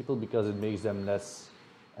guess to people because it makes them less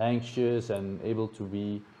anxious and able to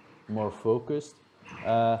be more focused.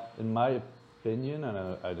 In my opinion, and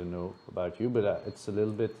I don't know about you, but it's a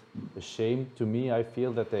little bit a shame to me. I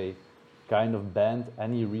feel that they kind of banned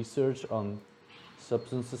any research on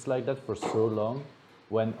substances like that for so long,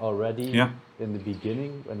 when already Yeah. in the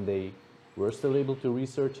beginning, when they were still able to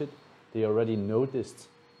research it, they already noticed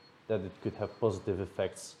that it could have positive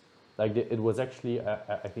effects. Like it was actually,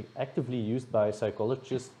 I think, actively used by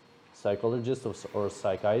psychologists or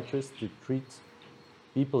psychiatrists to treat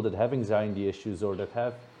people that have anxiety issues or that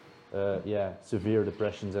have, severe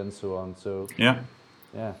depressions and so on. So Yeah.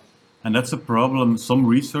 yeah, And that's a problem. Some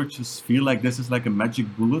researchers feel like this is like a magic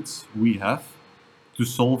bullet we have to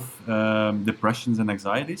solve depressions and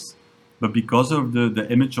anxieties. But because of the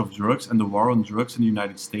image of drugs and the war on drugs in the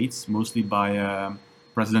United States, mostly by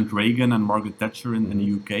President Reagan and Margaret Thatcher in the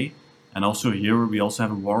UK, and also here we also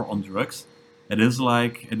have a war on drugs. It is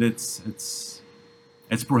like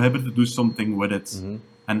it's prohibited to do something with it.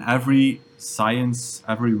 And every science,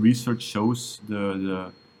 every research shows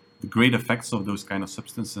the great effects of those kind of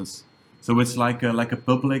substances. So it's like a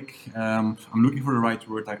public. I'm looking for the right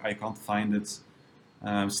word. I can't find it.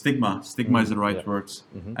 Stigma. Stigma is the right word.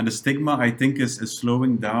 And the stigma, I think, is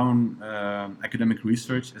slowing down academic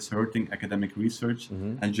research, is hurting academic research,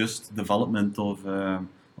 and just development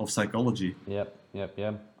of psychology. Yep.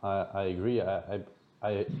 I agree.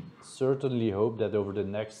 I certainly hope that over the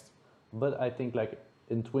next, but I think like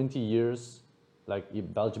in 20 years, like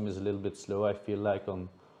Belgium is a little bit slow. I feel like on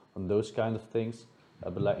those kind of things,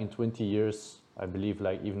 but like in 20 years, I believe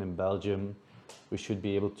like even in Belgium, we should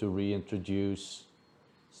be able to reintroduce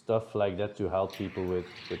stuff like that to help people with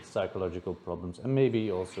psychological problems and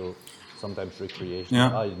maybe also sometimes recreational.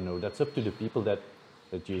 Yeah. I don't know. That's up to the people that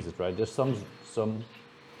use it, right? There's some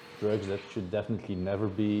drugs that should definitely never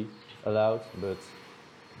be allowed, but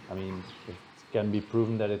I mean, if it can be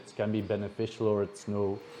proven that it can be beneficial or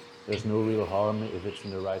there's no real harm if it's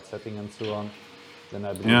in the right setting and so on, then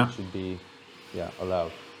I believe Yeah. it should be,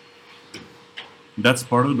 allowed. That's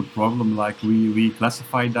part of the problem. Like we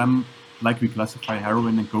classify them like we classify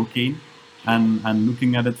heroin and cocaine, and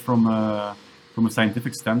looking at it from a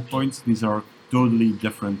scientific standpoint, these are totally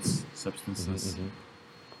different substances.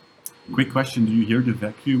 Quick question: do you hear the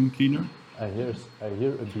vacuum cleaner? I hear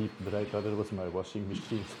a beep, but I thought it was my washing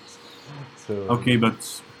machine. So Okay,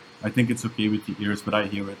 but I think it's okay with the ears, but I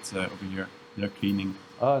hear it over here. They're cleaning.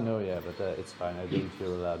 Oh no, yeah, but it's fine. I don't hear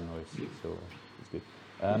a loud noise, so it's good.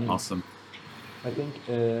 Awesome. I think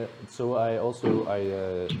so. I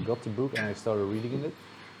got the book and I started reading it,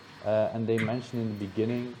 and they mention in the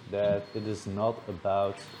beginning that it is not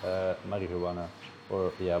about marijuana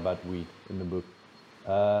or about weed in the book.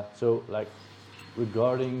 So like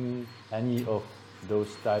regarding any of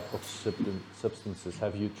those type of substances,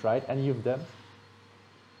 have you tried any of them?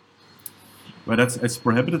 But it's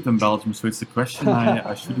prohibited in Belgium, so it's a question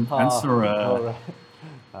I shouldn't answer All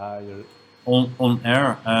right. You're on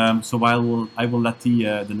air. So I will let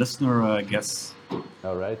the listener guess.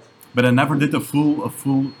 all right. But I never did a full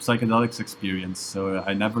psychedelics experience, so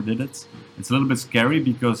I never did it. It's a little bit scary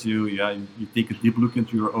because you take a deep look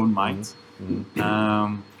into your own mind.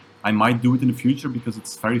 I might do it in the future because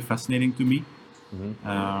it's very fascinating to me.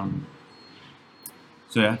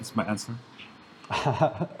 So yeah, that's my answer.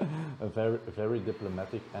 A very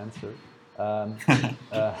diplomatic answer.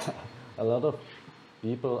 A lot of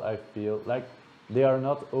people, I feel like they are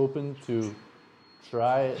not open to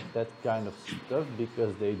try that kind of stuff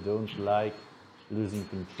because they don't like losing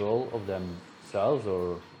control of themselves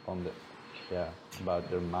or on about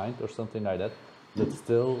their mind or something like that. But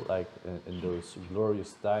still, like in those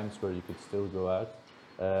glorious times where you could still go out,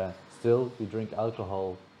 still we drink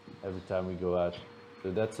alcohol every time we go out.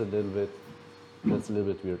 So that's a little bit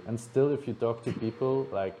weird. And still, if you talk to people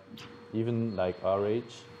like even like our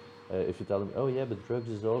age, if you tell them, oh yeah, but drugs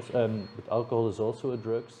is also, but alcohol is also a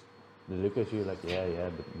drugs, they look at you like, yeah,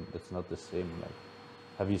 but that's not the same. Like,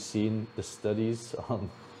 have you seen the studies on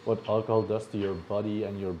what alcohol does to your body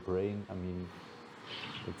and your brain? I mean,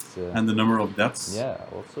 it's And the number of deaths. yeah,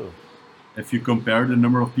 also. If you compare the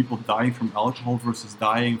number of people dying from alcohol versus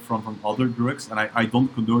dying from other drugs, and I don't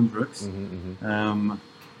condone drugs.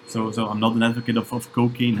 So I'm not an advocate of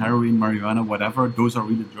cocaine, heroin, marijuana, whatever. Those are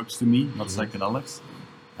really drugs to me, not psychedelics.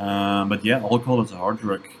 But yeah, alcohol is a hard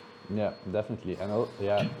drug. Yeah, definitely, and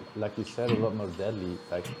yeah, like you said, a lot more deadly.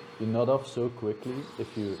 Like you nod off so quickly if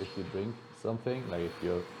you drink something. Like if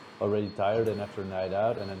you're already tired and after a night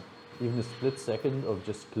out, and then even a split second of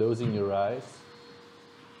just closing your eyes.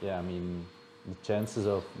 Yeah, I mean, the chances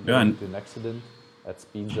of Yeah, getting and into an accident at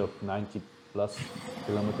speeds of 90 plus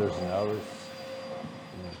kilometers an hour is,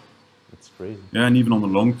 yeah, it's crazy. yeah, and even on the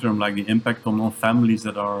long term, like the impact on families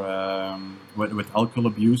that are with alcohol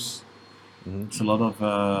abuse, it's a lot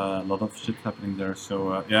of shit happening there.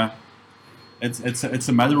 So yeah, it's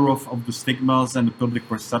a matter of the stigmas and the public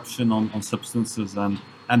perception on substances, and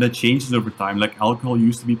that changes over time. Like alcohol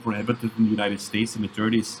used to be prohibited in the United States in the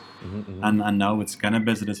 30s, and now it's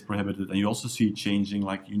cannabis that is prohibited. And you also see it changing.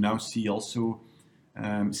 Like you now see also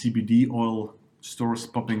CBD oil stores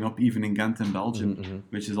popping up even in Ghent in Belgium,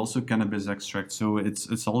 which is also cannabis extract. So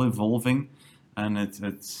it's all evolving, and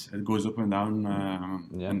it goes up and down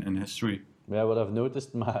in history. Yeah, what I've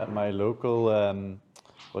noticed, my local,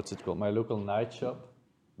 what's it called? My local night shop.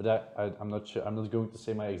 But I'm not sure. I'm not going to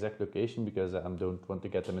say my exact location because I don't want to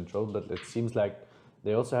get them in trouble. But it seems like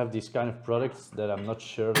they also have these kind of products that I'm not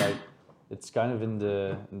sure. Like it's kind of in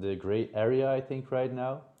the gray area, I think, right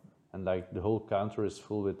now. And like the whole counter is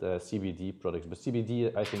full with CBD products. But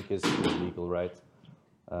CBD, I think, is illegal, right?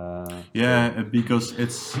 Yeah, because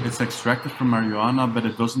it's extracted from marijuana, but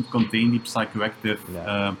it doesn't contain the psychoactive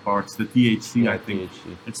parts, the THC. Yeah, I think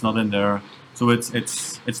THC. it's not in there, so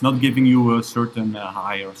it's not giving you a certain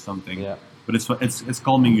high or something. Yeah. But it's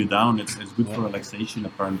calming you down. It's good for relaxation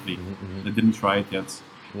apparently. I didn't try it yet.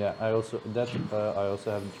 Yeah, I also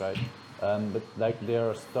haven't tried, but like they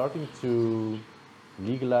are starting to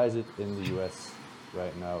legalize it in the U.S.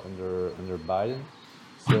 right now under Biden.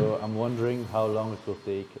 So I'm wondering how long it will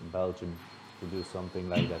take Belgium to do something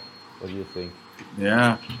like that. What do you think?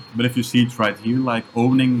 Yeah, but if you see it right here, like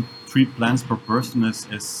owning 3 plants per person is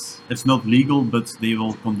it's not legal, but they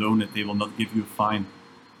will condone it. They will not give you a fine.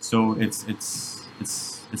 So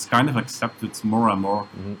it's kind of accepted more and more.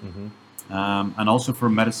 And also for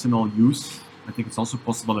medicinal use, I think it's also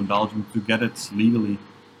possible in Belgium to get it legally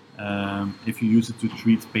if you use it to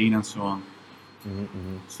treat pain and so on.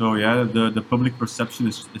 So yeah, the public perception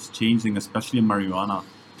is changing, especially in marijuana.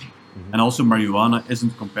 And also marijuana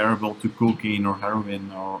isn't comparable to cocaine or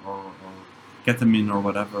heroin or ketamine or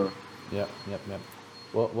whatever. Yeah.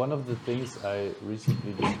 Well, one of the things I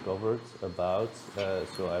recently discovered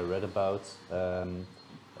so I read about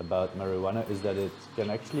marijuana is that it can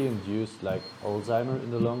actually induce like Alzheimer in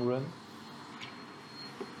the long run,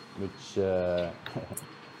 which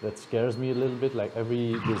that scares me a little bit. Like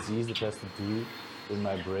every disease that has to do with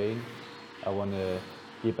my brain, I want to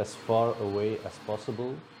keep as far away as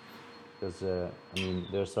possible because I mean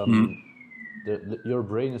there's some your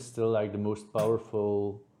brain is still like the most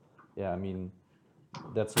powerful. Yeah, I mean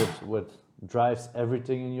that's what drives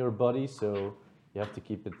everything in your body. So you have to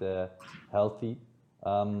keep it healthy.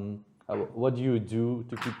 What do you do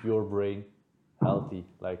to keep your brain healthy,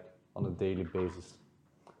 like on a daily basis?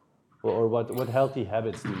 Or what healthy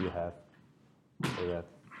habits do you have for that?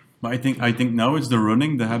 But I think now it's the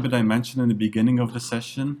running, the habit I mentioned in the beginning of the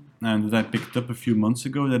session, and that I picked up a few months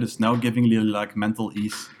ago. That is now giving me like mental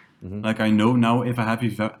ease. Like I know now if I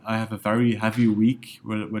have a very heavy week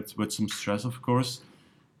with some stress, of course,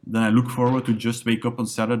 then I look forward to just wake up on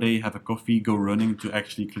Saturday, have a coffee, go running to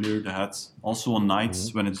actually clear the head. Also on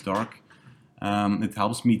nights when it's dark, it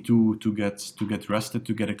helps me to get rested,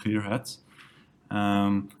 to get a clear head.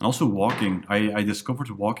 And also walking. I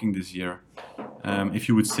discovered walking this year. If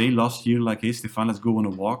you would say last year, like, hey, Stefaan, let's go on a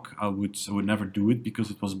walk, I would never do it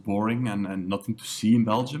because it was boring and nothing to see in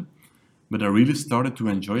Belgium. But I really started to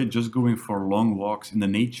enjoy it, just going for long walks in the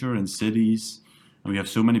nature and cities. And we have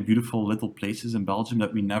so many beautiful little places in Belgium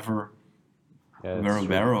that we never were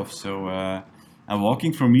aware of. So, and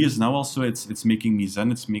walking for me is now also, it's making me zen.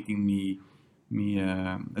 It's making me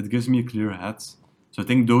it gives me a clear head. So I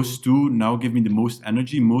think those two now give me the most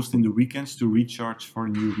energy, most in the weekends to recharge for a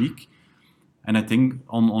new week. And I think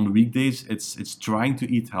on weekdays, it's trying to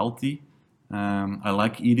eat healthy. I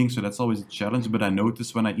like eating, so that's always a challenge. But I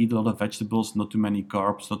notice when I eat a lot of vegetables, not too many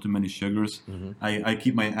carbs, not too many sugars, I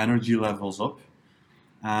keep my energy levels up.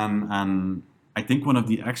 And I think one of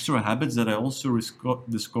the extra habits that I also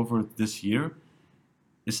discovered this year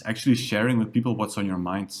is actually sharing with people what's on your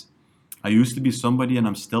mind. I used to be somebody, and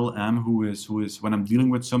I'm still am, who is when I'm dealing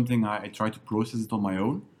with something, I try to process it on my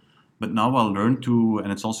own. But now I learn to,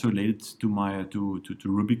 and it's also related to my to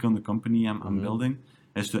Rubicon, the company I'm building,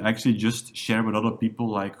 is to actually just share with other people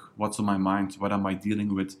like what's on my mind, what am I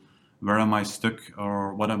dealing with, where am I stuck,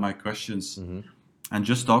 or what are my questions. And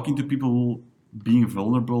just talking to people, being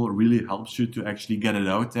vulnerable, really helps you to actually get it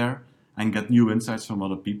out there and get new insights from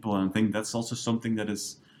other people. And I think that's also something that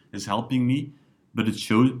is helping me. But it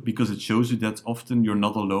shows because it shows you that often you're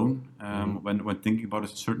not alone when thinking about a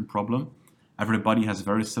certain problem. Everybody has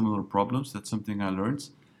very similar problems. That's something I learned.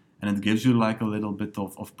 And it gives you like a little bit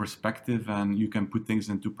of perspective, and you can put things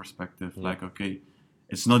into perspective. Like, okay,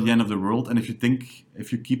 it's not the end of the world. And if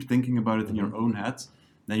you keep thinking about it in your own head,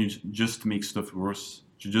 then you just make stuff worse.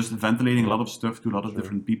 You're just ventilating a lot of stuff to a lot of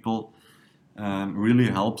different people. Really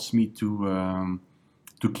helps me to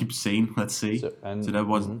keep sane, let's say. So that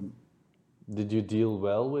was. Did you deal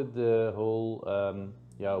well with the whole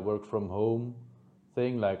work from home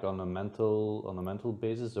thing, like on a mental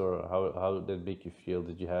basis, or how did it make you feel?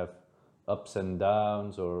 Did you have ups and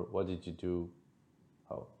downs, or what did you do?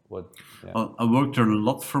 I worked a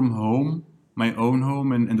lot from home, my own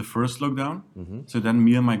home in the first lockdown. So then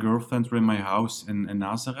me and my girlfriend were in my house in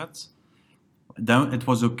Nazareth. Then it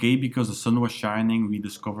was okay because the sun was shining. We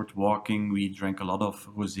discovered walking. We drank a lot of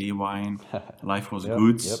rosé wine. Life was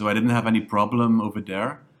good, so I didn't have any problem over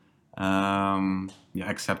there.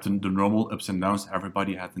 Except the normal ups and downs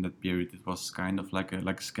everybody had in that period. It was kind of like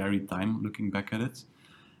a scary time looking back at it.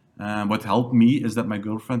 What helped me is that my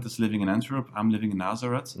girlfriend is living in Antwerp. I'm living in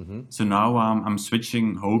Nazareth. So now I'm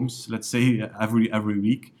switching homes, let's say, every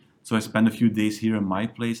week. So I spend a few days here in my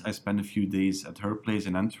place. I spend a few days at her place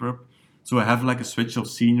in Antwerp. So I have like a switch of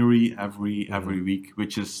scenery every week,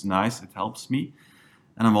 which is nice. It helps me.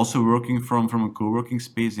 And I'm also working from a co-working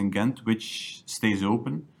space in Ghent, which stays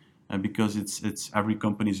open because it's every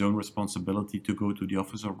company's own responsibility to go to the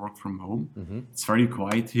office or work from home. It's very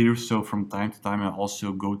quiet here, so from time to time I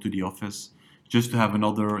also go to the office just to have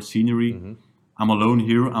another scenery. I'm alone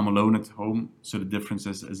here, I'm alone at home, so the difference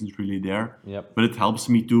isn't really there. But it helps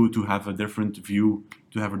me to have a different view,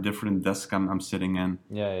 to have a different desk I'm sitting in.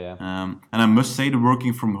 And I must say, the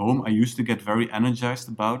working from home, I used to get very energized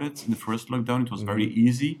about it. In the first lockdown, it was very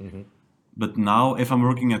easy. But now, if I'm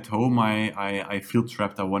working at home, I feel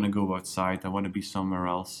trapped. I want to go outside. I want to be somewhere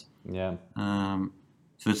else.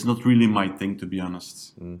 So it's not really my thing, to be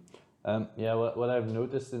honest. What I've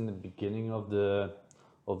noticed in the beginning of the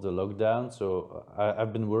lockdown. So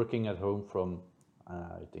I've been working at home from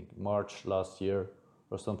I think March last year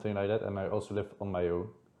or something like that, and I also live on my own.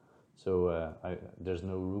 So there's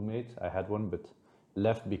no roommate. I had one, but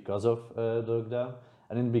left because of the lockdown.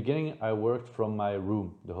 And in the beginning, I worked from my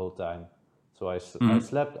room the whole time. So I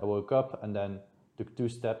slept, I woke up, and then took 2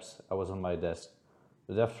 steps. I was on my desk.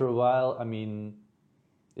 But after a while, I mean,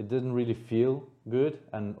 it didn't really feel good,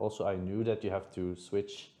 and also I knew that you have to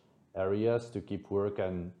switch areas to keep work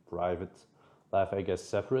and private life, I guess,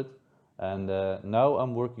 separate. And now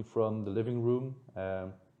I'm working from the living room,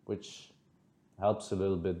 which helps a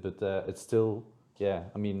little bit, but it's still,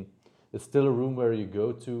 I mean, it's still a room where you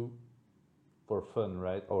go to for fun,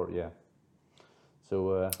 right?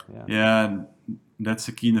 So that's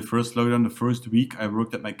the key. In the first lockdown, the first week, I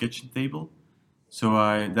worked at my kitchen table. So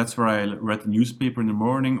that's where I read the newspaper in the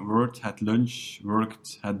morning, worked, had lunch,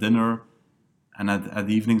 worked, had dinner. And at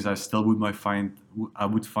evenings, I still would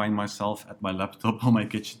find myself at my laptop on my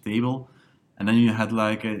kitchen table. And then you had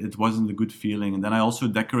it wasn't a good feeling. And then I also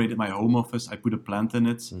decorated my home office. I put a plant in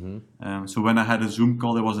it. So when I had a Zoom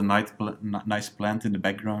call, there was a nice plant in the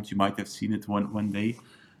background. You might have seen it one day.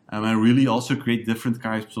 And I really also create different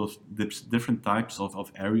types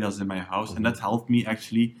of areas in my house. And that helped me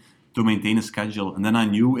actually to maintain a schedule. And then I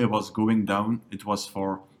knew it was going down. It was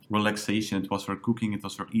for relaxation. It was for cooking. It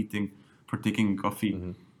was for eating, for taking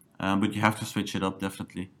coffee. But you have to switch it up,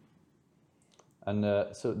 definitely. And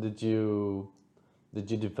so did you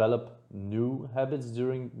develop new habits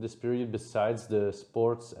during this period besides the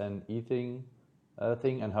sports and eating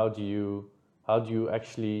thing? And how do you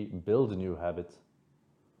actually build a new habit?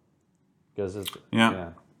 Because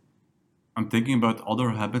I'm thinking about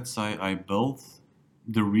other habits I built.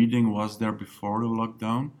 The reading was there before the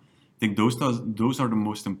lockdown. I think those are the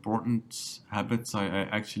most important habits I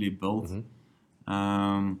actually built.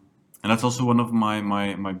 And that's also one of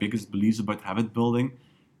my biggest beliefs about habit building.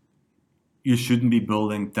 You shouldn't be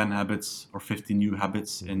building 10 habits or 50 new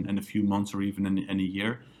habits in a few months or even in a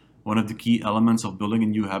year. One of the key elements of building a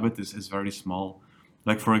new habit is very small.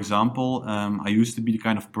 Like for example, I used to be the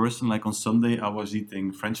kind of person like on Sunday I was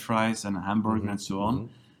eating French fries and a hamburger and so on,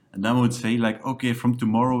 and then I would say like, okay, from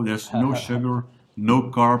tomorrow there's no sugar, no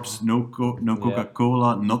carbs, no Yeah.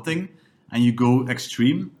 Coca-Cola, nothing, and you go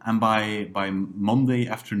extreme, and by Monday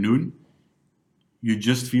afternoon you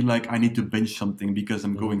just feel like I need to binge something because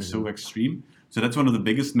I'm going so extreme. So that's one of the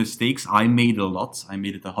biggest mistakes I made a lot. I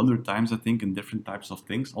made it 100 times, I think, in different types of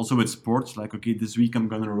things. Also with sports, like, okay, this week I'm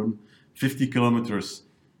gonna run 50 kilometers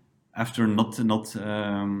after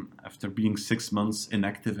after being 6 months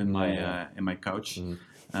inactive in my couch.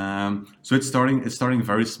 So it's starting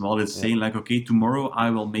very small. It's saying like, okay, tomorrow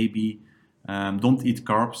I will maybe don't eat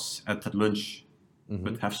carbs at lunch,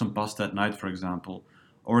 but have some pasta at night, for example.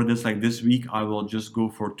 Or this like this week I will just go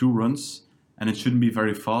for 2 runs, and it shouldn't be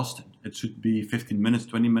very fast. It should be 15 minutes,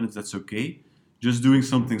 20 minutes. That's okay. Just doing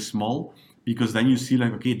something small, because then you see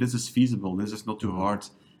like, okay, this is feasible. This is not too hard,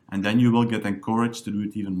 and then you will get encouraged to do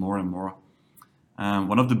it even more and more.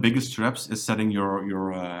 One of the biggest traps is setting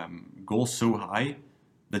your goals so high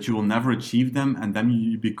that you will never achieve them, and then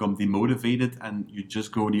you become demotivated and you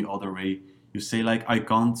just go the other way. You say like, I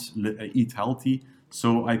can't eat healthy,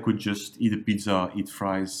 so I could just eat a pizza, eat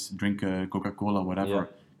fries, drink a Coca-Cola, whatever,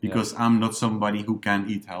 because I'm not somebody who can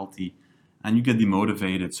eat healthy, and you get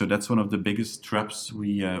demotivated. So that's one of the biggest traps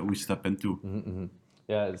we step into.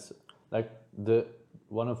 Yeah, it's like the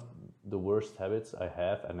one of the worst habits I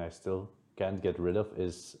have, and I still can't get rid of,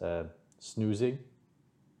 is snoozing.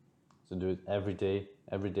 So do it every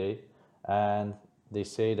day, and they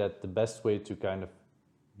say that the best way to kind of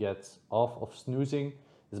get off of snoozing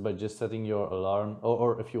is by just setting your alarm,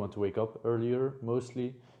 or if you want to wake up earlier,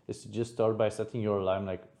 mostly, is to just start by setting your alarm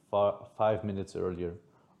like 5 minutes earlier,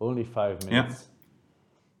 only 5 minutes,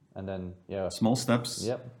 and then Small steps.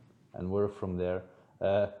 yep, and work from there.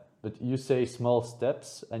 But you say small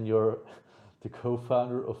steps, and you're the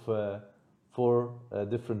co-founder of 4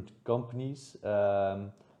 different companies.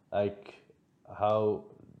 Like how,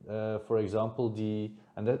 for example,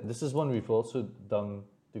 this is one we've also done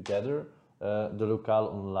together, the local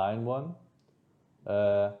online one.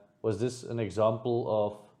 Was this an example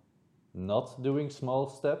of not doing small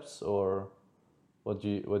steps, or what do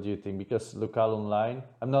you think? Because local online,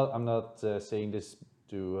 I'm not saying this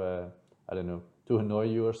to I don't know, to annoy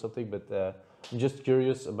you or something, but I'm just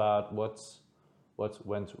curious about what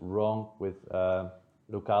went wrong with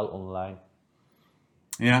local online.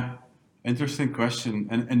 Yeah, interesting question.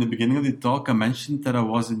 And in the beginning of the talk, I mentioned that I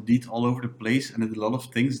was indeed all over the place and did a lot of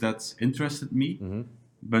things that interested me,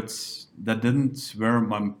 but that didn't were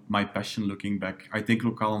my passion looking back. I think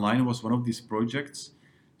Local Online was one of these projects.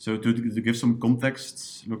 So to give some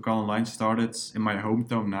context, Local Online started in my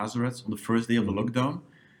hometown Nazareth on the first day of the lockdown.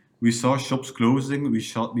 We saw shops closing. We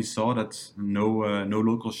saw that no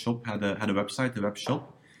local shop had a website, a web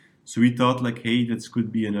shop. So we thought like, hey, this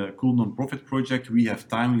could be a cool non-profit project. We have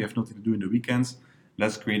time. We have nothing to do in the weekends.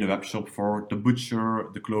 Let's create a web shop for the butcher,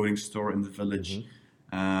 the clothing store in the village.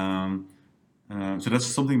 So that's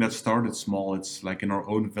something that started small. It's like in our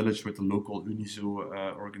own village with the local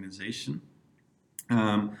Unizo organization.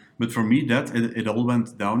 But for me, that it all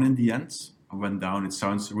went down in the end. It went down. It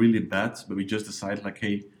sounds really bad, but we just decided like,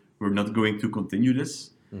 hey, we're not going to continue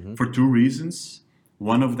this for 2 reasons.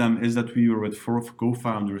 One of them is that we were with 4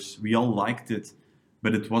 co-founders. We all liked it,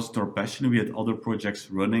 but it wasn't our passion. We had other projects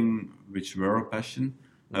running which were our passion.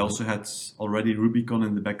 I also had already Rubicon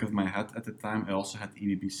in the back of my head at the time. I also had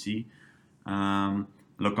EBBC.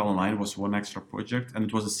 Local Online was one extra project, and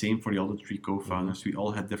it was the same for the other 3 co-founders. We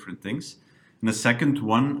all had different things. And the second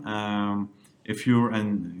one, if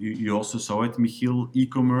you also saw it, Michiel,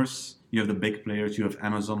 e-commerce, you have the big players, you have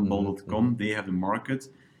Amazon, Bol.com, they have the market.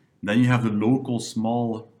 Then you have the local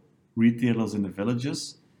small retailers in the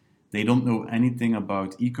villages. They don't know anything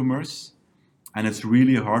about e-commerce, and it's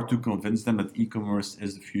really hard to convince them that e-commerce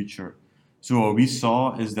is the future. So what we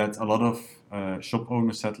saw is that a lot of shop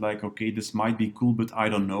owners said like, okay, this might be cool, but I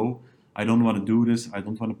don't know. I don't want to do this. I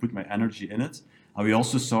don't want to put my energy in it. And we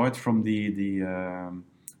also saw it from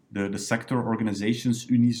the sector organizations,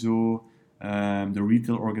 Unizo, the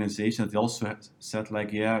retail organization. They also said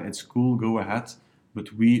like, yeah, it's cool, go ahead,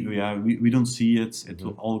 but we don't see it. It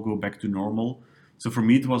will all go back to normal. So for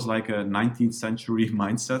me, it was like a 19th century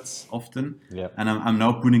mindset often. Yep. And I'm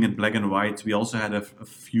now putting it black and white. We also had a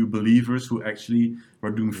few believers who actually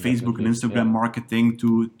were doing Facebook and Instagram marketing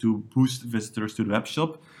to boost visitors to the web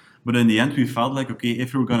shop. But in the end, we felt like, okay,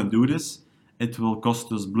 if we're going to do this, it will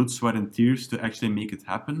cost us blood, sweat, and tears to actually make it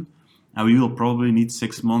happen. And we will probably need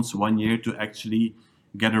 6 months, 1 year to actually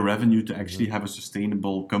get a revenue to actually have a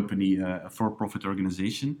sustainable company, a for-profit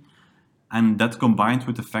organization. And that combined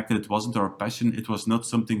with the fact that it wasn't our passion, it was not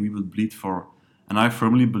something we would bleed for. And I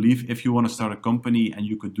firmly believe if you want to start a company and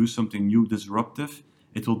you could do something new, disruptive,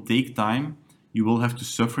 it will take time. You will have to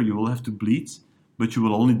suffer, you will have to bleed, but you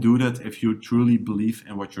will only do that if you truly believe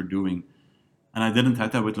in what you're doing. And I didn't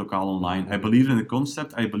have that with Lokaal Online. I believed in the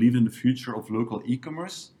concept, I believed in the future of local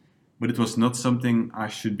e-commerce, but it was not something I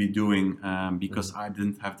should be doing because I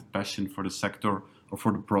didn't have the passion for the sector or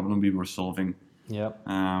for the problem we were solving. Yeah.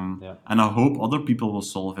 And I hope other people will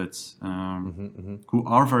solve it who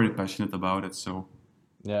are very passionate about it. So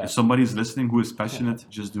Yeah. if somebody's listening who is passionate,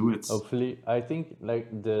 just do it. Hopefully, I think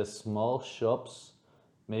like the small shops,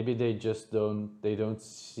 maybe they just don't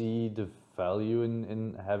see the value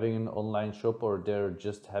in having an online shop, or they're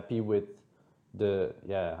just happy with the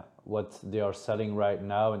what they are selling right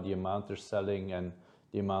now and the amount they're selling and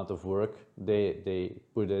the amount of work they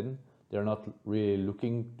put in. They're not really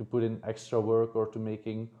looking to put in extra work or to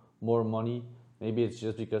making more money. Maybe it's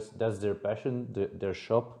just because that's their passion, their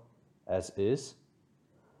shop as is.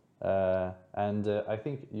 And I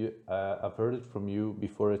think I've heard it from you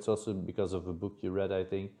before. It's also because of a book you read, I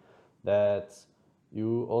think, that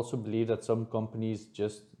you also believe that some companies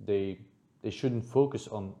just they shouldn't focus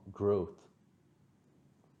on growth,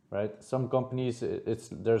 right? Some companies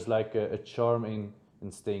there's like a charm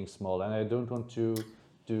in staying small, and I don't want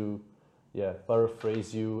to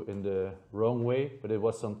paraphrase you in the wrong way, but it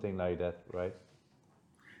was something like that, right?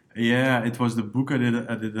 Yeah, it was the book I did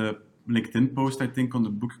a LinkedIn post, I think, on the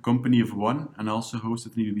book Company of One, and I also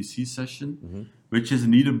hosted an UBC session, which is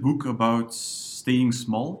indeed a book about staying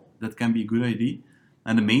small. That can be a good idea.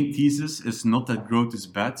 And the main thesis is not that growth is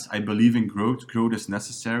bad. I believe in growth. Growth is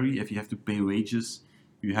necessary. If you have to pay wages,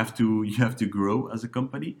 you have to grow as a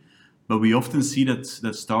company. But we often see that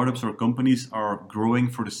startups or companies are growing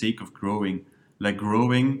for the sake of growing. Like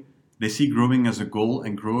growing, they see growing as a goal,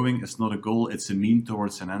 and growing is not a goal, it's a mean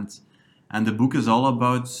towards an end. And the book is all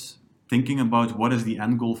about thinking about what is the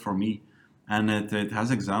end goal for me. And it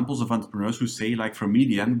has examples of entrepreneurs who say, like, for me,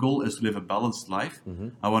 the end goal is to live a balanced life.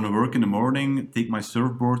 I want to work in the morning, take my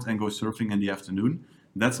surfboard, and go surfing in the afternoon.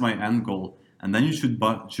 That's my end goal. And then you should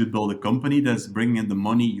build a company that's bringing in the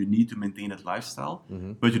money you need to maintain that lifestyle.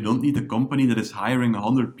 But you don't need a company that is hiring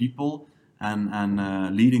 100 people and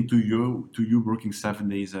leading to you working 7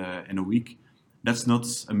 days in a week. That's not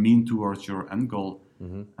a mean towards your end goal.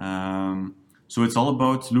 So it's all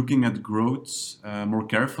about looking at growth more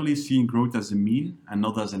carefully, seeing growth as a mean and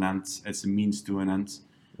not as an end. It's a means to an end.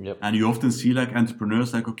 Yep. And you often see like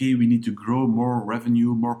entrepreneurs like, okay, we need to grow more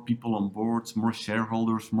revenue, more people on board, more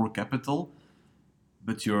shareholders, more capital.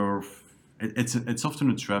 But it's often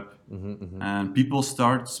a trap. And people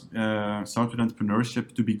start with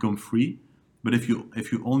entrepreneurship to become free. But if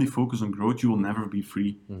you only focus on growth, you will never be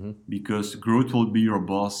free because growth will be your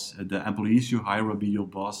boss. The employees you hire will be your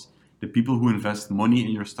boss. The people who invest money in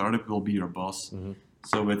your startup will be your boss.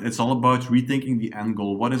 So it's all about rethinking the end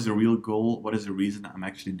goal. What is the real goal? What is the reason I'm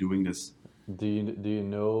actually doing this? Do you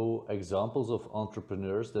know examples of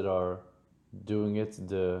entrepreneurs that are doing it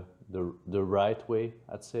the right way,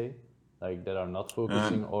 I'd say, like that are not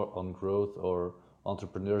focusing on growth, or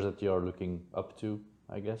entrepreneurs that you are looking up to,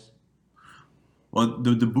 I guess? Well,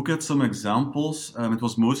 the book had some examples. It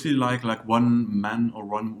was mostly like one man or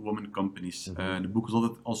one woman companies. The book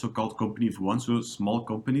was also called Company of One, so small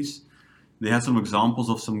companies. They had some examples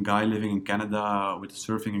of some guy living in Canada with the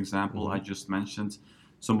surfing example I just mentioned.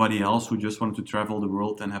 Somebody else who just wanted to travel the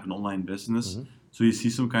world and have an online business. So you see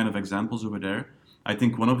some kind of examples over there. I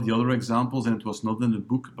think one of the other examples, and it was not in the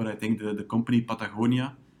book, but I think the company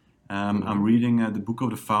Patagonia. I'm reading the book of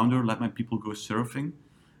the founder, Let My People Go Surfing.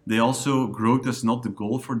 They also, growth is not the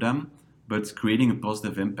goal for them, but creating a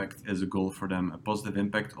positive impact is a goal for them, a positive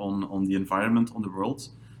impact on the environment, on the world.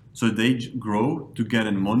 So they grow to get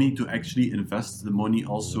in money to actually invest the money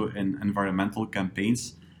also in environmental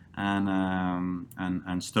campaigns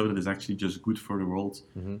and stuff that is actually just good for the world.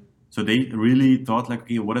 So they really thought like,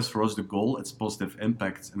 okay, what is for us the goal? It's positive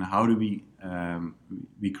impact, and how do we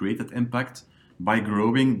create that impact? By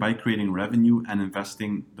growing, by creating revenue and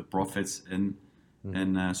investing the profits in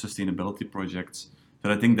sustainability projects.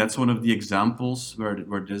 So I think that's one of the examples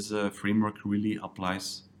where this framework really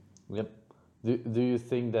applies. Yep. Do you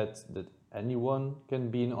think that anyone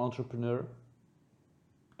can be an entrepreneur?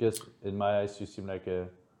 Because in my eyes, you seem like a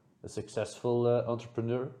successful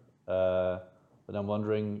entrepreneur. But I'm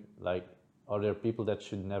wondering, like, are there people that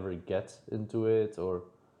should never get into it, or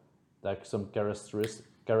like some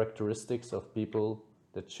characteristics of people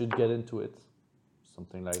that should get into it?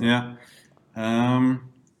 Something like that. Yeah.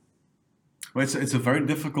 Well, it's a very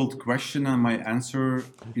difficult question, and my answer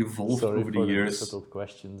evolved Sorry over the for the years. difficult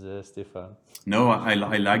questions, Stefan. No, I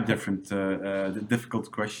like different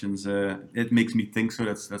difficult questions. It makes me think, so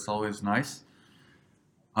that's always nice.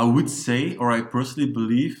 I would say, or I personally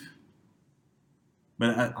believe,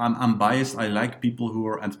 but I'm biased. I like people who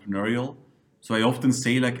are entrepreneurial. So I often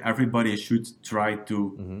say like everybody should try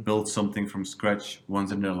to build something from scratch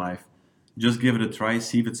once in their life. Just give it a try,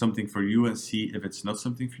 see if it's something for you, and see if it's not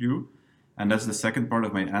something for you. And that's the second part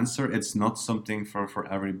of my answer. It's not something for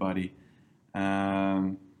everybody.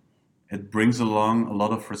 Um, it brings along a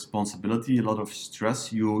lot of responsibility, a lot of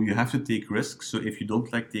stress. You have to take risks. So if you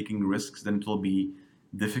don't like taking risks, then it will be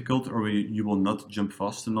difficult, or you will not jump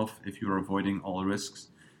fast enough if you're avoiding all risks.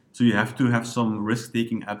 So you have to have some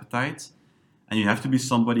risk-taking appetite, and you have to be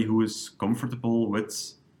somebody who is comfortable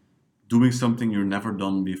with doing something you've never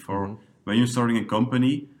done before. When you're starting a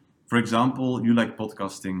company, for example, you like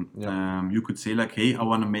podcasting. You could say like, hey, I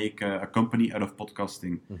want to make a company out of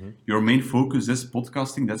podcasting. Your main focus is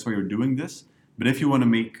podcasting. That's why you're doing this. But if you want to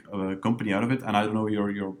make a company out of it, and I don't know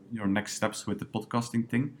your next steps with the podcasting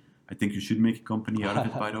thing, I think you should make a company out of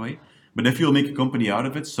it, by the way. But if you'll make a company out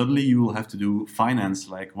of it, suddenly you will have to do finance,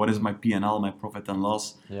 like what is my P&L, my profit and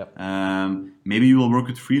loss. Maybe you will work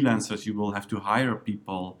with freelancers. You will have to hire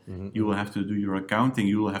people. You will have to do your accounting.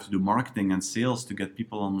 You will have to do marketing and sales to get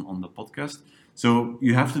people on the podcast. So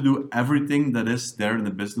you have to do everything that is there in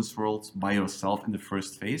the business world by yourself in the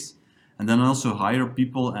first phase. And then also hire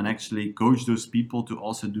people and actually coach those people to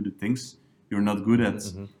also do the things you're not good at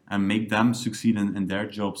and make them succeed in their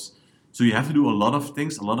jobs. So you have to do a lot of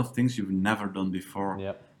things you've never done before.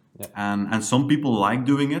 And some people like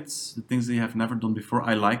doing it, the things they have never done before.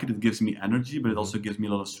 I like it. It gives me energy, but it also gives me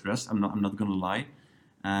a lot of stress. I'm not going to lie.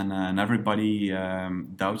 And everybody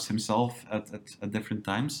doubts himself at different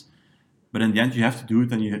times. But in the end, you have to do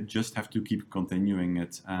it, and you just have to keep continuing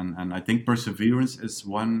it. And I think perseverance is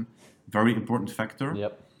one very important factor.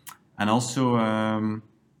 And also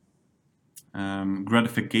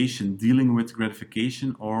gratification, dealing with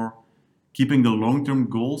gratification, or keeping the long-term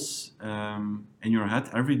goals in your head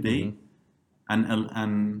every day,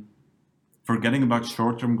 and forgetting about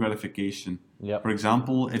short-term gratification. For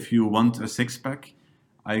example, if you want a six-pack,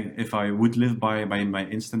 if I would live by my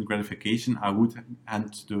instant gratification, I would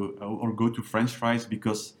go to French fries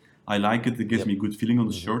because I like it. It gives me a good feeling on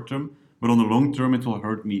the short term, but on the long term, it will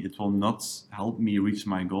hurt me. It will not help me reach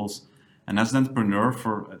my goals. And as an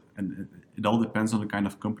entrepreneur, and it all depends on the kind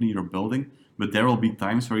of company you're building. But there will be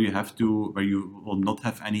times where you will not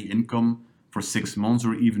have any income for 6 months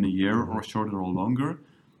or even a year or shorter or longer.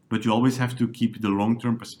 But you always have to keep the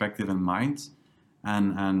long-term perspective in mind,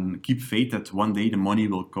 and keep faith that one day the money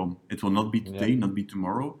will come. It will not be today, not be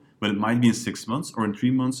tomorrow, but it might be in 6 months or in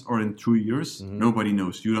 3 months or in 2 years. Nobody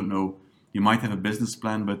knows. You don't know. You might have a business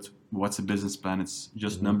plan, but what's a business plan? It's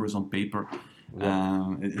just numbers on paper.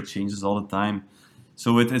 It changes all the time.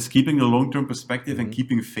 So it's keeping the long-term perspective and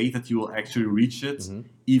keeping faith that you will actually reach it,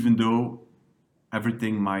 even though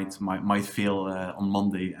everything might fail on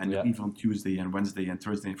Monday and even on Tuesday and Wednesday and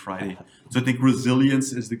Thursday and Friday. So I think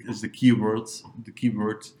resilience is the key word. The key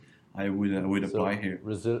word I would apply here.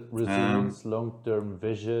 Resilience, long-term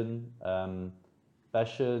vision,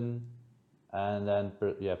 passion, and then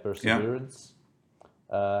perseverance.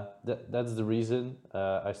 That's the reason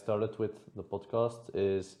I started with the podcast,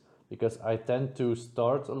 is because I tend to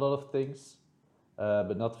start a lot of things,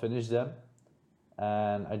 but not finish them.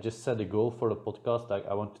 And I just set a goal for the podcast, like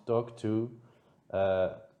I want to talk to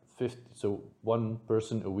 1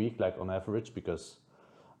 person a week, like on average, because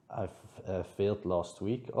I've failed last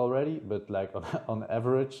week already, but like on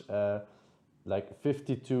average, like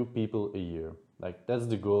 52 people a year. Like that's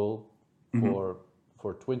the goal for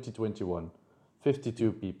 2021.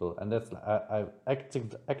 52 people, and that's I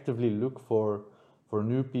actively look for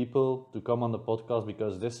new people to come on the podcast,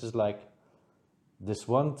 because this is like this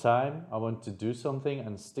one time I want to do something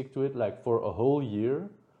and stick to it like for a whole year.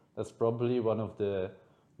 That's probably one of the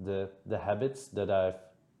habits that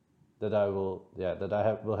I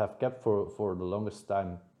will have kept for the longest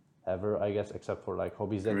time ever, I guess, except for like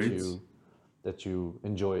hobbies that you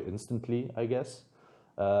enjoy instantly, I guess.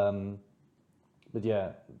 But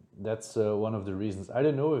yeah, that's one of the reasons. I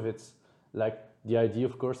don't know if it's like the idea,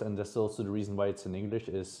 of course, and that's also the reason why it's in English,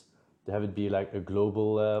 is to have it be like a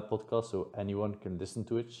global podcast, so anyone can listen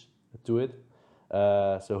to it.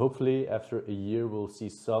 So hopefully after a year we'll see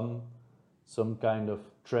some kind of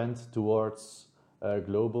trend towards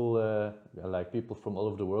global, like people from all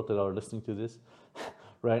over the world that are listening to this.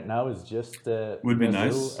 Right now it's just Would be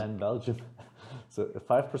Brazil nice. and Belgium. So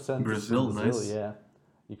 5% Brazil, is from Brazil, nice. yeah.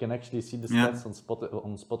 You can actually see the Yeah. stats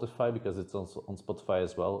on Spotify because it's also on Spotify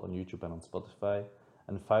as well, on YouTube and on Spotify.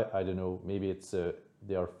 And I don't know, maybe it's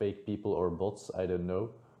they are fake people or bots, I don't know,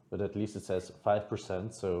 but at least it says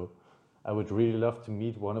 5%. So I would really love to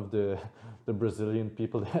meet one of the the Brazilian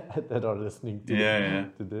people that are listening to Yeah.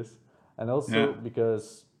 to this, and also Yeah.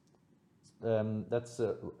 because that's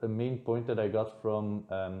a main point that I got from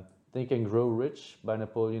Think and Grow Rich by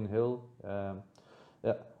Napoleon Hill.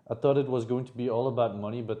 Yeah, I thought it was going to be all about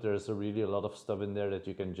money, but there's really a lot of stuff in there that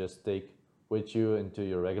you can just take with you into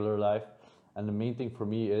your regular life. And the main thing for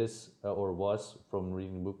me is, or was from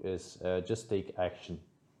reading the book, is just take action.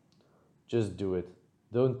 Just do it.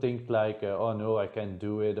 Don't think like, oh no, I can't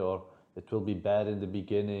do it, or it will be bad in the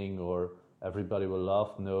beginning, or everybody will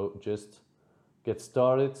laugh. No, just get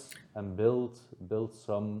started and build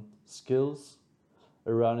some skills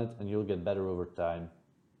around it, and you'll get better over time.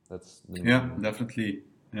 That's the Yeah, main. definitely.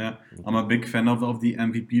 Yeah, I'm a big fan of the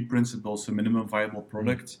MVP principle, so minimum viable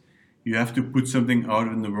product. You have to put something out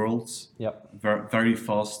in the world Yep. very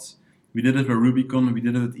fast. We did it with Rubicon, we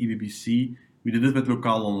did it with EBBC, we did it with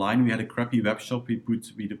Local Online. We had a crappy web shop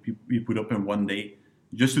we put up in one day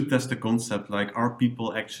just to test the concept. Like, are people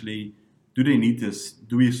actually, do they need this?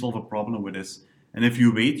 Do we solve a problem with this? And if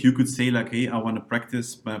you wait, you could say like, hey, I want to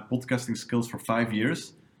practice my podcasting skills for 5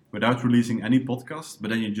 years without releasing any podcast, but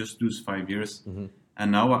then you just lose 5 years.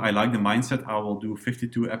 And now I like the mindset. I will do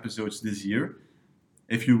 52 episodes this year.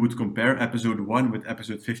 If you would compare episode 1 with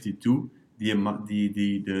episode 52,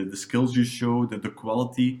 the skills you show, the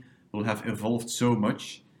quality will have evolved so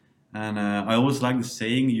much. And I always like the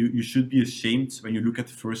saying, you should be ashamed when you look at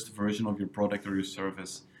the first version of your product or your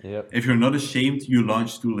service. Yep. If you're not ashamed, you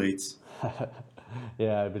launch too late.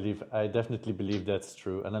 Yeah, I definitely believe that's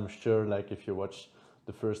true. And I'm sure, like, if you watch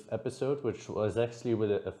the first episode, which was actually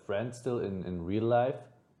with a friend still in real life,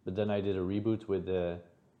 but then I did a reboot with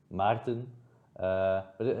Maarten.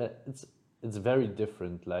 But it's very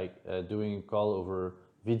different. Like doing a call over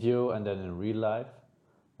video and then in real life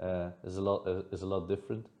is a lot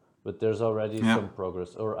different. But there's already some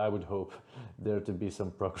progress, or I would hope there to be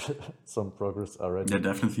some progress, some progress already. There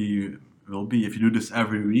definitely will be. If you do this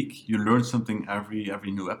every week, you learn something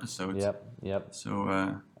every new episode. Yep. So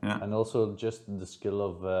yeah. And also just the skill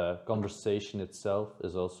of conversation itself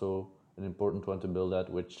is also an important one to build at,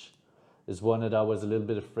 which is one that I was a little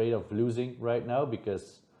bit afraid of losing right now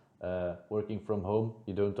because working from home,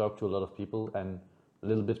 you don't talk to a lot of people, and a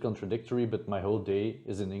little bit contradictory, but my whole day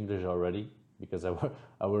is in English already because I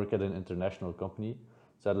work at an international company.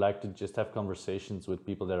 So I'd like to just have conversations with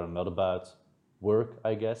people that are not about work,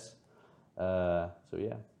 I guess. So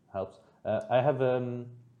yeah, helps. I have an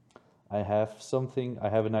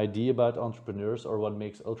idea about entrepreneurs or what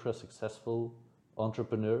makes ultra successful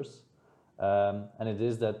entrepreneurs. And it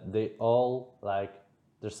is that they all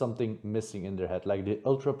there's something missing in their head. Like the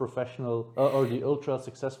ultra professional or the ultra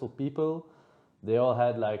successful people, they all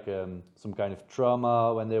had some kind of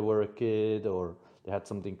trauma when they were a kid, or they had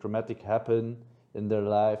something traumatic happen in their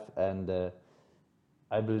life. And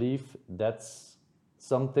I believe that's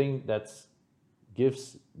something that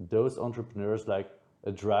gives those entrepreneurs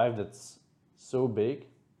a drive that's so big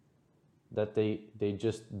that they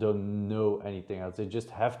just don't know anything else. They just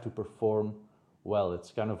have to perform well.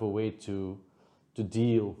 It's kind of a way to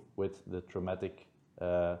deal with the traumatic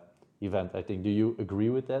event. I think. Do you agree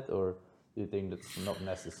with that, or do you think that's not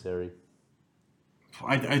necessary?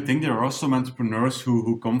 I think there are some entrepreneurs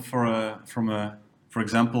who come from a, for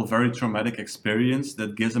example, very traumatic experience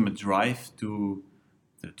that gives them a drive to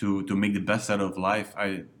make the best out of life.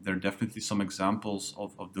 There are definitely some examples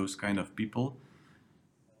of those kind of people.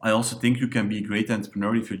 I also think you can be a great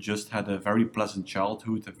entrepreneur if you just had a very pleasant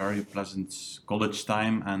childhood, a very pleasant college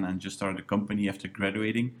time, and just started a company after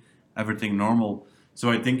graduating, everything normal. So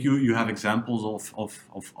I think you have examples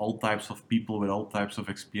of all types of people with all types of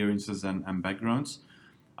experiences and backgrounds.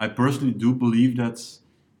 I personally do believe that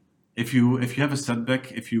if you have a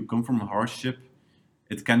setback, if you come from a hardship,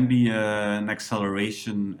 it can be an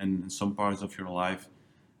acceleration in some parts of your life.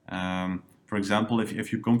 For example,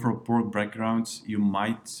 if you come from a poor background, you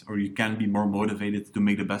might or you can be more motivated to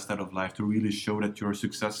make the best out of life, to really show that you're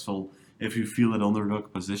successful. If you feel that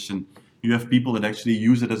underdog position, you have people that actually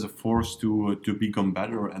use it as a force to become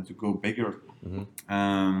better and to go bigger.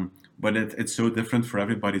 Mm-hmm. But it's so different for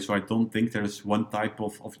everybody. So I don't think there's one type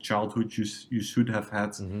of childhood you should have had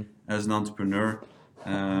mm-hmm. as an entrepreneur.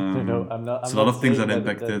 I'm it's a lot of things that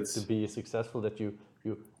impacted. To be successful, that you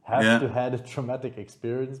have to had a traumatic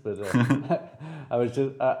experience, but I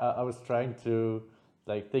was trying to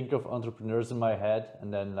think of entrepreneurs in my head,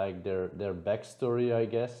 and then their backstory, I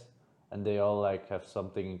guess, and they all have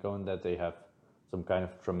something in common, that they have some kind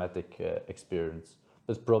of traumatic experience.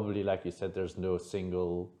 But probably, like you said, there's no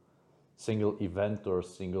single event or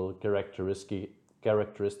single characteristic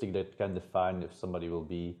that can define if somebody will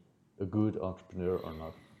be a good entrepreneur or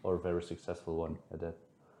not, or a very successful one at that.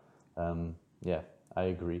 Yeah, I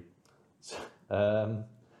agree.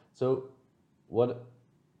 So what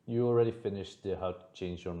you already finished the How to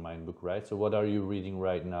Change Your Mind book, right? So what are you reading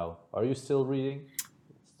right now? Are you still reading?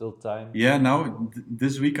 Still time? Yeah, now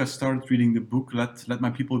this week I started reading the book Let My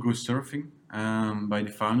People Go Surfing by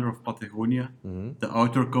the founder of Patagonia, the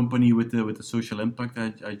outdoor company with the social impact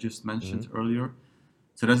I just mentioned earlier.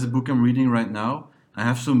 So that's the book I'm reading right now. I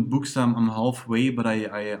have some books I'm halfway, but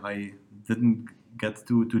I didn't get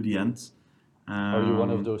to the end. Are you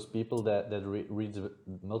one of those people that reads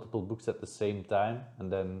multiple books at the same time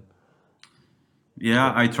and then?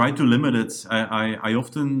 Yeah, I try to limit it. I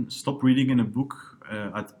often stop reading in a book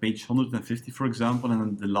at page 150, for example, and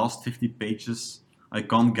then the last 50 pages, I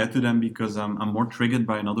can't get to them because I'm more triggered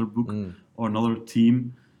by another book or another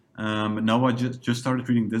theme. But now I just started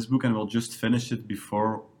reading this book and will just finish it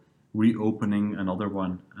before reopening another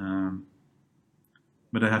one.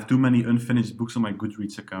 But I have too many unfinished books on my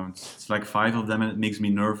Goodreads account. It's like 5 of them and it makes me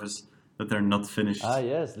nervous that they're not finished. Ah,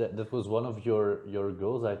 yes, that was one of your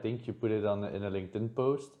goals. I think you put it in a LinkedIn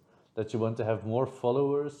post that you want to have more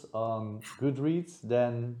followers on Goodreads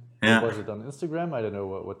than, or was it on Instagram? I don't know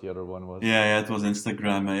what the other one was. Yeah, it was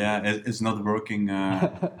Instagram. It's not working.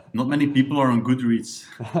 Not many people are on Goodreads.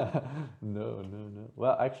 No.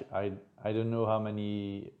 Well, actually, I don't know how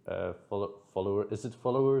many followers. Is it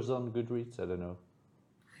followers on Goodreads? I don't know.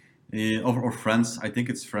 Or friends. I think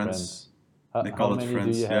it's friends. They call how it many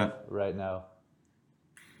friends. do you have right now?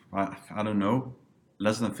 I don't know.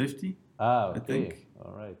 Less than 50? Ah, okay. I think.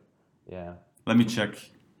 All right. Yeah. Let me check.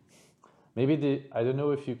 Maybe I don't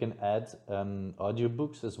know if you can add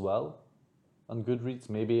audiobooks as well on Goodreads.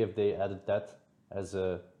 Maybe if they added that as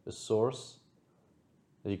a source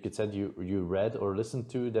that you could say you read or listened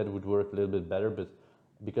to, that would work a little bit better. But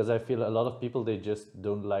because I feel a lot of people, they just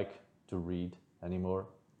don't like to read anymore.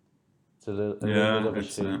 It's a little bit of a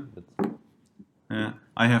shame. But yeah,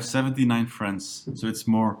 I have 79 friends, so it's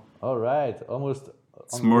more. All right, almost.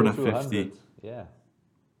 It's more than 50. 50. Yeah.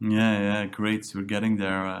 Yeah, great. We're getting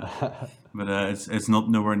there, but it's not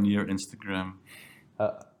nowhere near Instagram.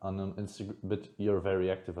 On Instagram, but you're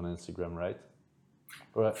very active on Instagram, right?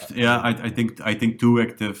 Or, Yeah, I think too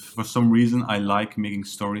active. For some reason, I like making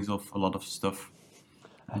stories of a lot of stuff,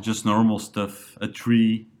 just normal stuff: a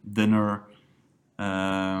tree, dinner,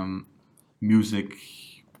 music,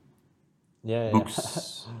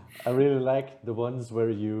 books. I really like the ones where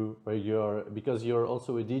you're, because you're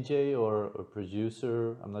also a DJ or a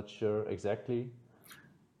producer. I'm not sure exactly.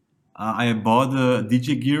 I bought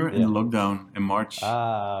DJ gear in the lockdown in March.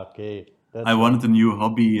 Ah, okay. I wanted a new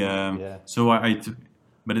hobby, Yeah. so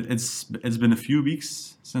but it's been a few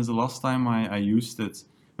weeks since the last time I used it.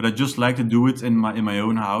 But I just like to do it in my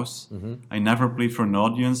own house. I never played for an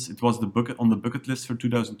audience. It was on the bucket list for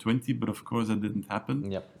 2020, but of course that didn't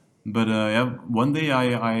happen. Yep. But one day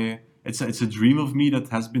it's a dream of me that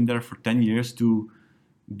has been there for 10 years to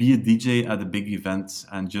be a DJ at a big event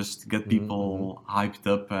and just get people hyped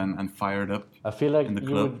up and fired up. I feel like in the you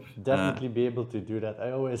club. would definitely be able to do that.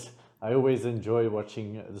 I always enjoy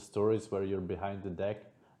watching the stories where you're behind the deck,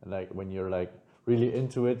 and like when you're like really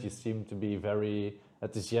into it, you seem to be very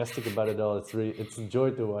enthusiastic about it all. It's a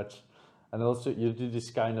joy to watch, and also you do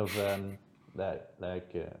this kind of I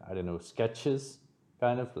don't know, sketches,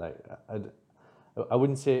 kind of like I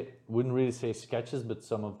wouldn't really say sketches, but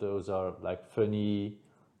some of those are like funny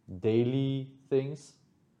daily things.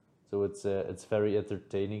 So it's very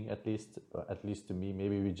entertaining, at least to me.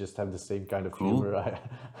 Maybe we just have the same kind of humor.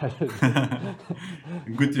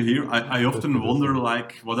 Good to hear. I often wonder,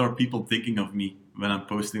 like, what are people thinking of me when I'm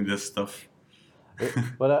posting this stuff?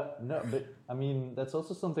 But I mean, that's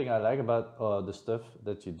also something I like about the stuff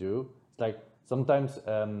that you do. It's like sometimes,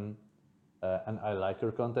 and I like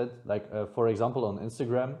your content. Like for example, on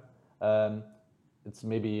Instagram, it's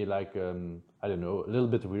maybe like I don't know, a little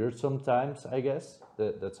bit weird sometimes. I guess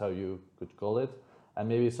that's how you could call it. And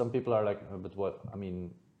maybe some people are like, but what? I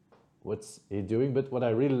mean, what's he doing? But what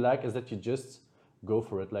I really like is that you just go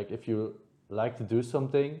for it. Like if you like to do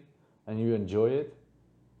something and you enjoy it,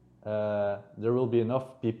 there will be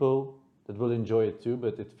enough people that will enjoy it too.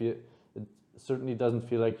 But it certainly doesn't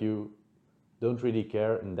feel like you don't really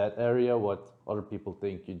care in that area what other people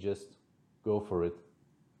think. You just go for it.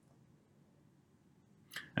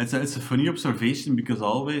 It's a funny observation because I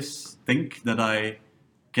always think that I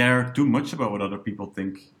care too much about what other people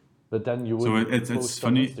think. But then you would it's post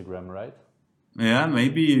funny. on Instagram, right? Yeah,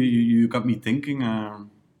 maybe you got me thinking.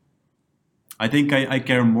 I think I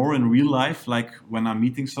care more in real life. Like when I'm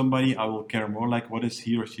meeting somebody, I will care more like what is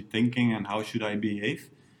he or she thinking and how should I behave.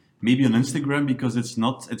 Maybe on Instagram because it's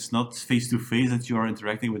not face to face that you are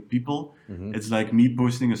interacting with people. Mm-hmm. It's like me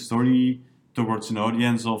posting a story towards an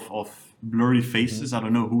audience of blurry Mm-hmm. faces. I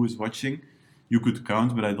don't know who is watching. You could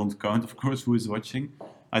count, but I don't count, of course, who is watching.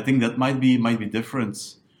 I think that might be different.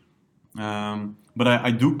 But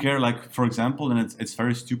I do care, like, for example, and it's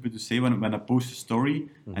very stupid to say when I post a story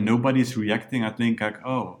and Mm-hmm. nobody is reacting, I think, like,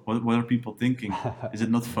 oh, what are people thinking? Is it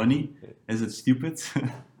not funny? Is it stupid?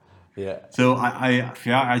 Yeah, So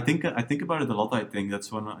yeah, I think about it a lot. I think that's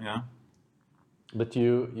one, yeah. but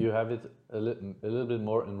you have it a little bit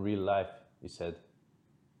more in real life. You said.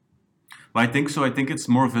 But I think so. I think it's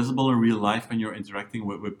more visible in real life when you're interacting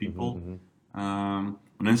with Mm-hmm. people. Mm-hmm.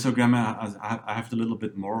 On Instagram, I have a little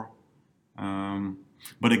bit more. Um,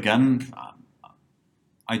 but again,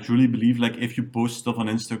 I truly believe like if you post stuff on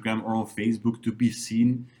Instagram or on Facebook to be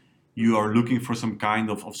seen, you are looking for some kind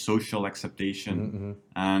of social acceptation. Mm-hmm.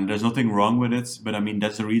 And there's nothing wrong with it, but I mean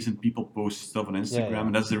that's the reason people post stuff on Yeah, Instagram, yeah,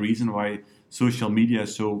 and that's the reason why social media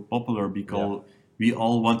is so popular yeah. because we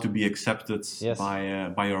all want to be accepted Yes.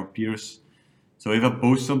 by our peers. So if I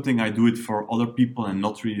post something, I do it for other people and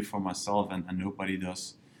not really for myself, and nobody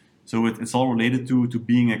does. So it's all related to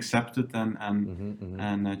being accepted Mm-hmm. Mm-hmm.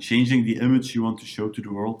 and changing the image you want to show to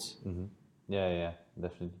the world. Mm-hmm. Yeah, yeah,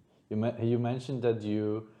 definitely. You mentioned that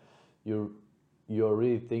you you're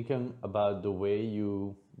really thinking about the way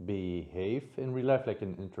you behave in real life, like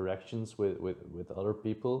in interactions with other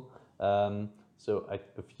people. So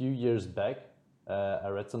a few years back, I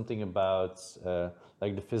read something about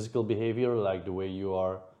like the physical behavior, like the way you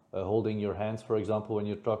are holding your hands, for example, when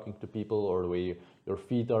you're talking to people, or the way your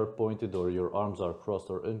feet are pointed, or your arms are crossed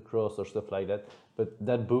or uncrossed, or stuff like that. But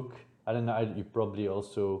that book, I don't know, you probably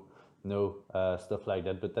also know stuff like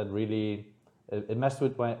that, but that really it messed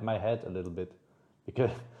with my head a little bit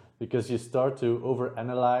because because you start to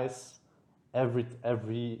overanalyze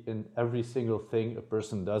every single thing a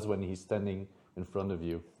person does when he's standing in front of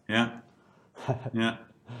you. Yeah, yeah.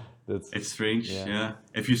 That's It's strange, yeah. yeah.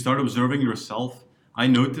 If you start observing yourself, I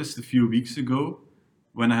noticed a few weeks ago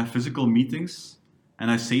when I have physical meetings and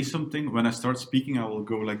I say something, when I start speaking, I will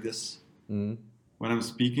go like this. Mm. When I'm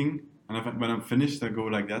speaking, and when I'm finished, I go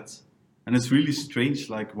like that. And it's really strange,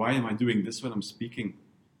 like, why am I doing this when I'm speaking?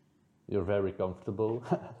 You're very comfortable,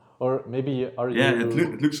 or maybe are Yeah,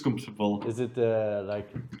 you? it looks comfortable. Is it like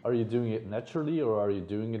are you doing it naturally, or are you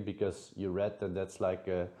doing it because you read that that's like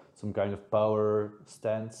some kind of power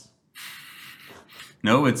stance?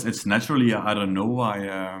 No, it's naturally, I don't know.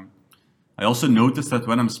 I also noticed that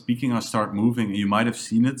when I'm speaking, I start moving. You might have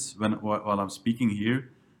seen it while I'm speaking here.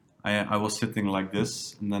 I was sitting like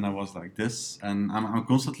this, and then I was like this, and I'm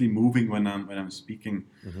constantly moving when I'm speaking.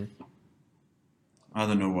 Mm-hmm. I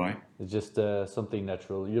don't know why. It's just something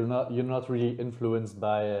natural. You're not really influenced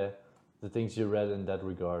by the things you read in that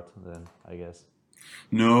regard. Then I guess.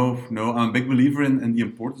 No, no, I'm a big believer in the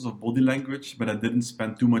importance of body language, but I didn't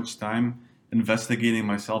spend too much time investigating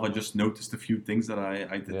myself. I just noticed a few things that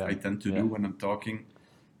I Yeah, tend to yeah, do when I'm talking.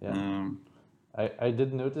 yeah. Um, I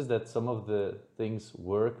did notice that some of the things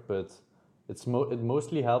work, but it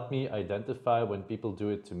mostly helped me identify when people do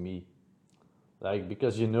it to me. Like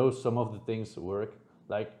because some of the things work.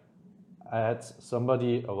 Like I had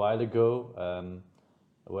somebody a while ago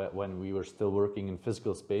when we were still working in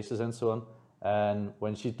physical spaces and so on. And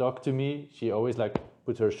when she talked to me, she always like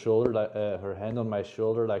put her shoulder, like her hand on my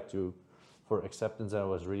shoulder, like to for acceptance. And I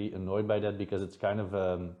was really annoyed by that because it's kind of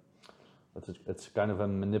a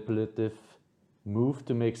manipulative move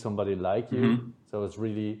to make somebody like you. mhm. So I was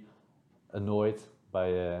really annoyed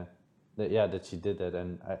by that she did that,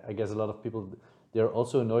 and I guess a lot of people they're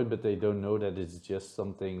also annoyed, but they don't know that it's just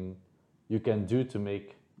something you can do to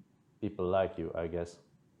make people like you, I guess.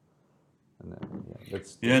 And yeah,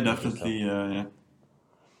 that's Yeah, just yourself. definitely. Yeah,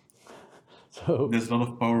 So there's a lot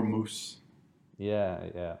of power moves. yeah,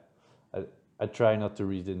 yeah, I I try not to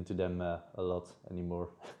read into them a lot anymore,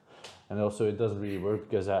 and also it doesn't really work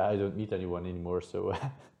because I don't meet anyone anymore. So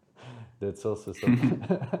that's also something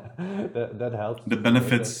that helps The to some extent.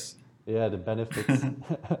 benefits. Yeah, the benefits.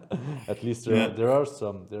 At least Yeah. there are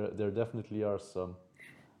some. There definitely are some.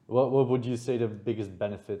 What would you say the biggest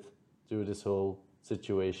benefit to this whole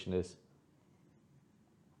situation is?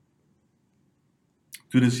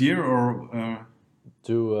 To this year or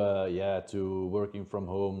To working from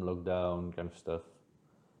home, lockdown kind of stuff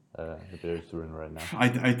that they're doing right now.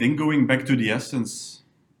 I think going back to the essence,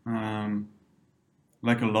 um,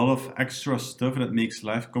 like a lot of extra stuff that makes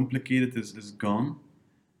life complicated is gone.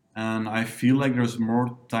 and I feel like there's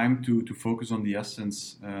more time to focus on the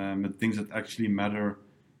essence, the things that actually matter.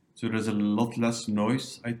 So there's a lot less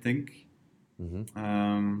noise, I think.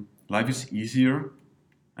 Life is easier.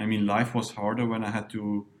 I mean, life was harder when I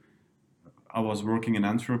was working in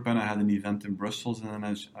Antwerp and I had an event in Brussels, and then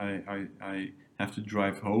I have to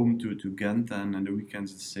drive home to Ghent, and the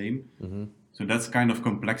weekends the same. So that's kind of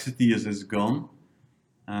complexity is gone.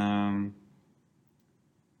 Um,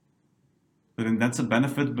 but then that's a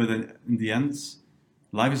benefit. But in the end,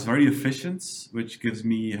 life is very efficient, which gives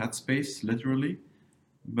me headspace, literally.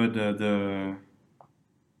 But I'm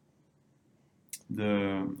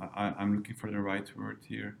looking for the right word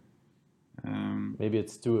here. Maybe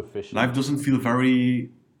it's too efficient. Life doesn't feel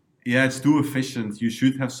very, yeah, it's too efficient. You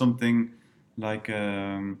should have something like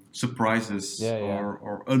surprises Yeah, yeah.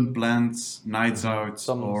 or unplanned nights out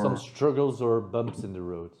Some or struggles or bumps in the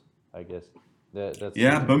road, I guess. That's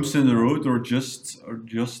yeah, something bumps good. in the road or just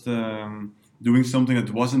doing something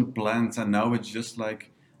that wasn't planned, and now it's just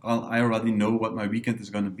like I already know what my weekend is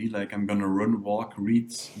gonna be like. I'm gonna run, walk,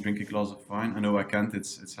 read, drink a glass of wine. I know I can't.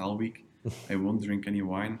 It's Hell Week. I won't drink any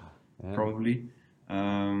wine, Yeah. probably.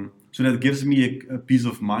 So that gives me a peace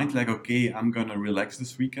of mind. Like, okay, I'm gonna relax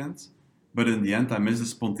this weekend, but in the end, I miss the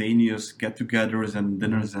spontaneous get-togethers and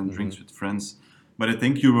dinners and drinks with friends. But I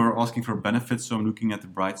think you were asking for benefits, so I'm looking at the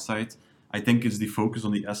bright side. I think it's the focus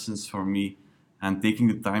on the essence for me, and taking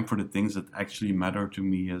the time for the things that actually matter to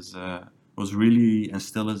me is was really and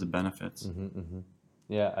still is a benefit.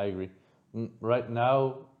 Yeah, I agree. Right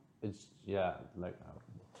now, it's like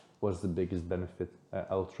what's the biggest benefit?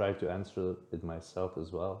 I'll try to answer it myself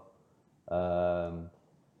as well. Um,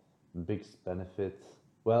 Biggest benefit.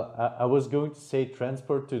 Well, I was going to say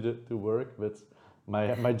transport to work, but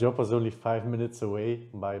my job was only 5 minutes away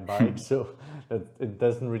by bike, so that it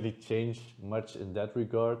doesn't really change much in that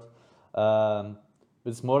regard. But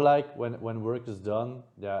it's more like when work is done,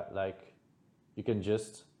 yeah, like you can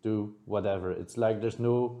just do whatever. It's like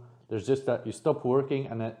there's just that you stop working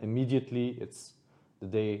and then immediately it's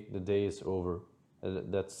the day is over.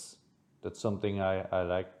 That's something I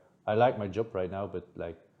like. I like my job right now, but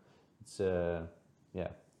like it's yeah,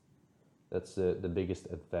 that's the biggest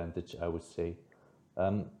advantage I would say.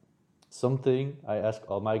 Um, Something I ask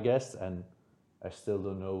all my guests, and I still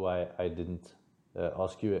don't know why I didn't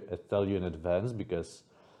tell you in advance because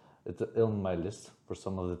it's on my list for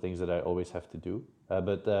some of the things that I always have to do.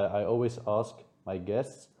 But I always ask my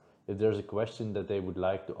guests if there's a question that they would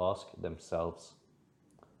like to ask themselves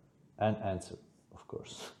and answer, of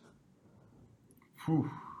course. Whew,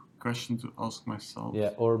 question to ask myself.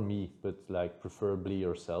 Yeah, or me, but like preferably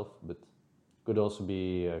yourself, but could also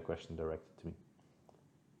be a question directed to me.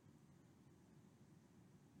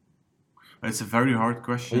 It's a very hard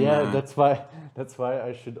question. Yeah, that's why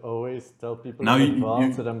I should always tell people Now in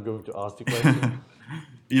advance that I'm going to ask the question.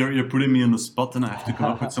 you're putting me on the spot, and I have to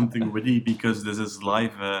come up with something witty because this is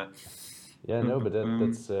live. Yeah, no, but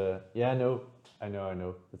that's yeah, no, I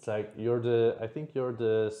know. It's like I think you're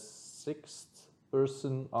the sixth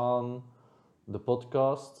person on the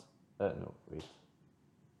podcast. No, wait.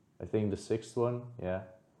 I think the sixth one, yeah.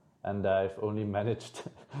 And I've only managed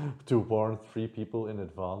to warn 3 people in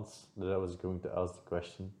advance that I was going to ask the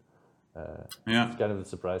question. Yeah. It's kind of a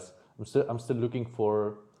surprise. I'm still looking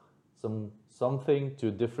for something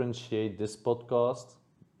to differentiate this podcast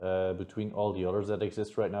between all the others that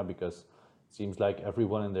exist right now, because it seems like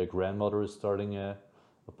everyone and their grandmother is starting a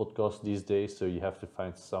podcast these days. So you have to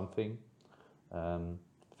find something. I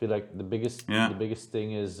feel like the biggest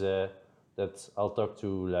thing is that I'll talk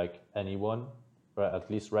to like anyone. Right,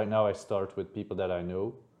 at least right now I start with people that I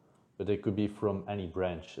know, but they could be from any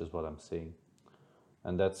branch, is what I'm saying,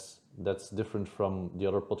 and that's different from the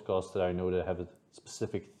other podcasts that I know that have a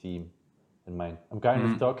specific theme in mind. I'm kind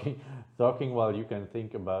of talking while you can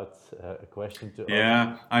think about a question to ask.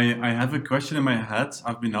 Yeah, I have a question in my head.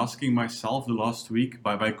 I've been asking myself the last week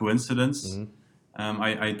by coincidence.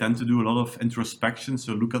 I tend to do a lot of introspection,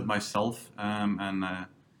 so look at myself and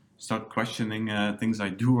start questioning things I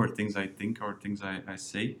do or things I think or things I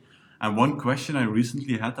say. And one question I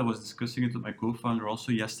recently had, I was discussing it with my co-founder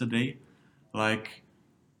also yesterday, like,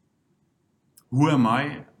 who am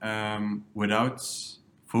I without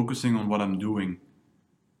focusing on what I'm doing?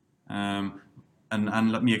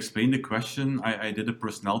 And let me explain the question. I did a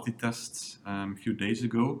personality test a few days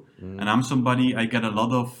ago, and I'm somebody, I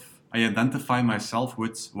identify myself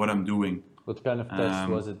with what I'm doing. What kind of test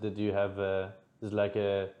was it? Did you have is like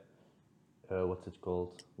a what's it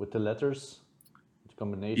called with the letters?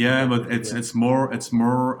 combination. Yeah, that but you could get.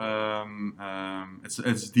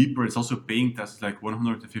 it's deeper. It's also paying tests like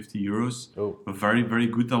 150 euros, Oh, but very very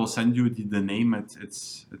good. I will send you the name. It's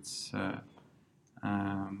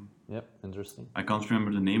yep, interesting. I can't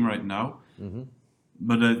remember the name right now. Mm-hmm.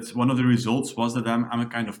 But one of the results was that I'm a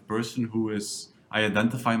kind of person who is, I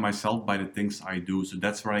identify myself by the things I do. So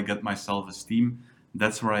that's where I get my self-esteem.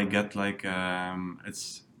 That's where I get like it's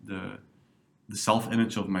the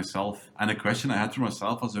self-image of myself. And the question I had for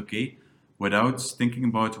myself was, okay, without thinking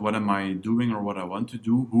about what am I doing or what I want to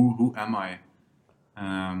do, who am I?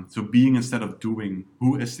 So being instead of doing, who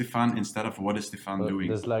is Stefan instead of what is Stefan doing?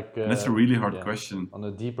 There's like And that's a really hard yeah, question. on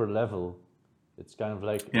a deeper level. It's kind of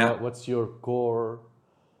like Yeah, what's your core?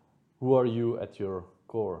 Who are you at your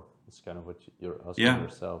core? It's kind of what you're asking yeah,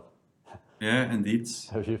 yourself. yeah, indeed.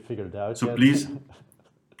 Have you figured out So yet?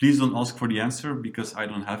 please don't ask for the answer because I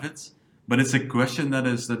don't have it. But it's a question that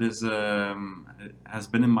is has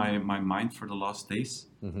been in my mind for the last days.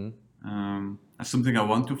 Mm-hmm. It's something I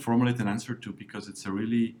want to formulate an answer to because it's a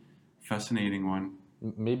really fascinating one.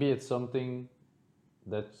 Maybe it's something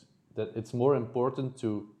that it's more important to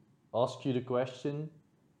ask you the question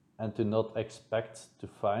and to not expect to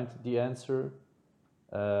find the answer.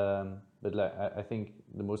 But like I think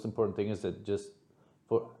the most important thing is that just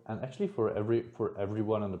for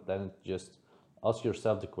everyone on the planet, just ask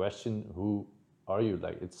yourself the question: Who are you?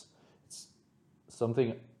 Like it's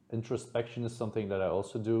something. Introspection is something that I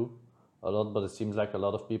also do a lot, but it seems like a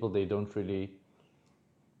lot of people, they don't really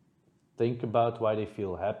think about why they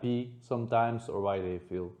feel happy sometimes or why they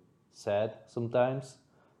feel sad sometimes.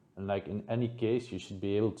 And like in any case, you should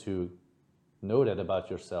be able to know that about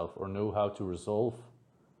yourself or know how to resolve,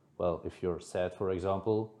 well, if you're sad, for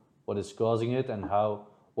example, what is causing it and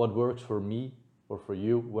what works for me or for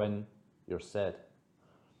you when you're sad.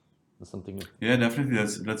 That's something. Yeah, definitely.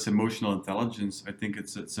 That's emotional intelligence. I think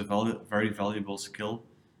it's a very valuable skill,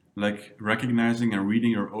 like recognizing and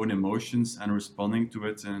reading your own emotions and responding to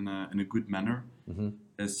it in a good manner. Mm-hmm.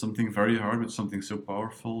 Is something very hard, but something so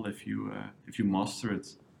powerful if you master it.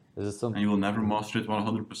 Is it some? And you will never Mhm. master it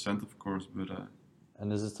 100%, of course. But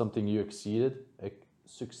And is it something you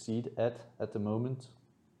succeed at the moment?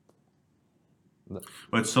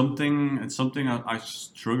 but it's something I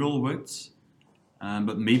struggle with.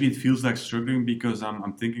 But maybe it feels like struggling because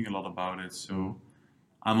I'm thinking a lot about it. So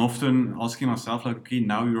I'm often asking myself, like, okay,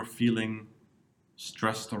 now you're feeling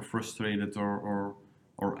stressed or frustrated or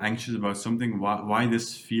anxious about something. Why this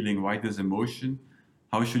feeling? Why this emotion?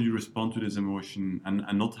 How should you respond to this emotion,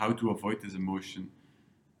 and not how to avoid this emotion?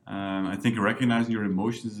 I think recognizing your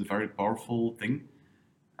emotions is a very powerful thing,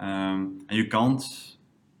 and you can't.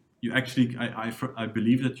 You actually, I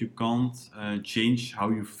believe that you can't change how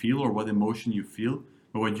you feel or what emotion you feel,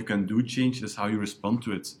 but what you can do change is how you respond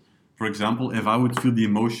to it. For example, if I would feel the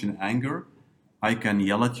emotion anger, I can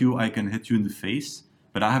yell at you, I can hit you in the face,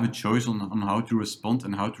 but I have a choice on how to respond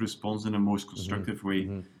and how to respond in the most constructive way.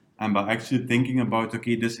 Mm-hmm. And by actually thinking about,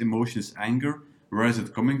 okay, this emotion is anger, where is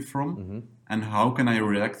it coming from, Mm-hmm. and how can I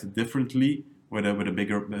react differently with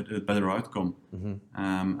a better outcome. Mm-hmm.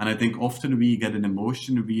 And I think often we get an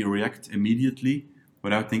emotion, we react immediately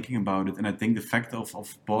without thinking about it. And I think the fact of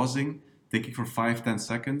pausing, thinking for 5-10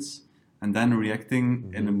 seconds, and then reacting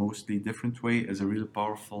in a mostly different way is a really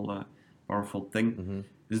powerful thing. Mm-hmm.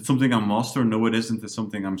 Is it something I'm master? No, it isn't. It's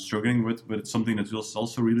something I'm struggling with, but it's something that was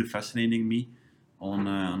also really fascinating me on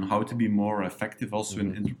how to be more effective also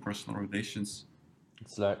in interpersonal relations.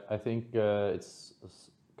 It's like I think it's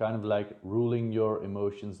kind of like ruling your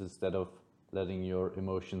emotions instead of letting your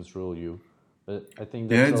emotions rule you. But I think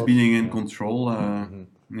Yeah, that's it's also being in yeah. control.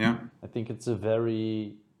 Yeah. I think it's a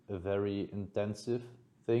very intensive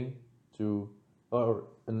thing to, or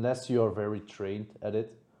unless you are very trained at it,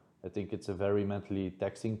 I think it's a very mentally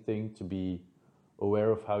taxing thing to be aware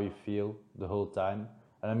of how you feel the whole time.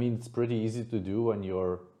 And I mean, it's pretty easy to do when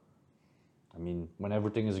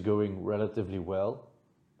everything is going relatively well.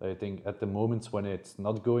 I think at the moments when it's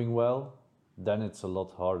not going well, then it's a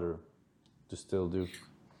lot harder to still do.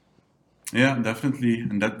 Yeah, definitely,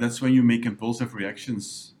 and that's when you make impulsive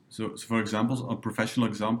reactions. So for example, a professional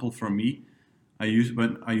example for me, I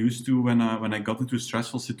used to when I got into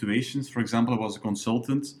stressful situations. For example, I was a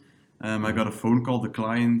consultant. I got a phone call. The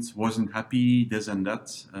client wasn't happy, this and that.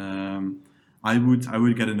 I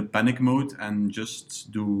would get in a panic mode and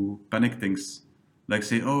just do panic things, like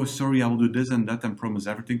say, "Oh, sorry, I will do this and that," and promise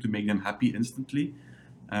everything to make them happy instantly.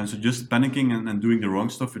 And so just panicking and doing the wrong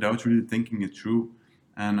stuff without really thinking it through,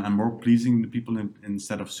 and more pleasing the people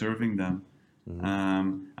instead of serving them.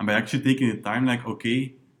 And by actually taking the time, like,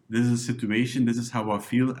 okay, this is a situation, this is how I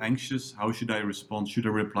feel anxious. How should I respond? Should I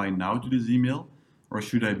reply now to this email, or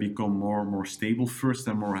should I become more stable first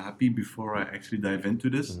and more happy before I actually dive into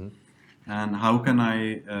this? And how can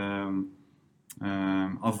I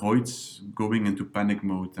avoid going into panic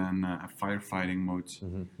mode and firefighting mode?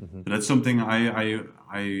 So that's something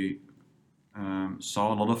I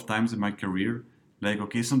saw a lot of times in my career. Like,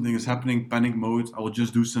 okay, something is happening, panic mode, I will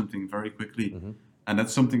just do something very quickly. And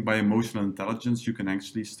that's something by emotional intelligence you can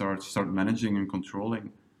actually start managing and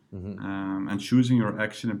controlling, and choosing your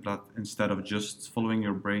action instead of just following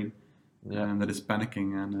your brain that is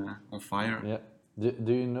panicking and on fire. Yeah.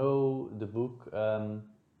 Do you know the book?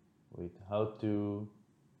 Wait, how to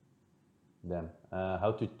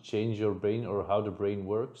change your brain, or how the brain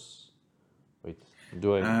works? Wait,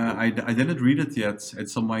 do I? I didn't read it yet.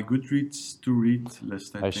 It's on my Goodreads to read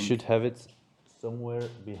list, I I think. should have it somewhere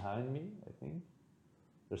behind me, I think.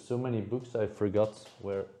 There's so many books I forget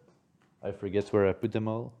where I put them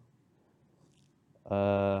all.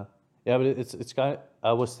 Yeah, but it's kind of,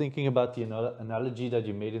 I was thinking about the analogy that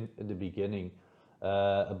you made in the beginning,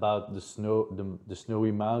 about the snow, the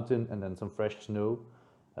snowy mountain, and then some fresh snow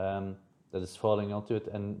that is falling onto it.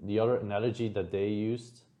 And the other analogy that they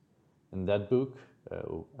used in that book,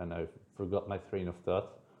 and I forgot my train of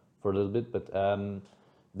thought for a little bit, but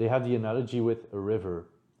they have the analogy with a river.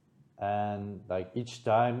 And like each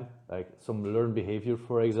time, like some learned behavior,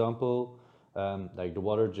 for example, like the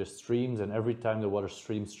water just streams, and every time the water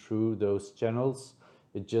streams through those channels,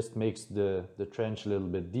 it just makes the trench a little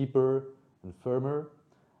bit deeper and firmer.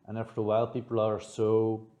 And after a while, people are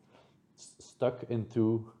so stuck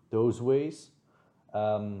into those ways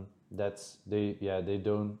that they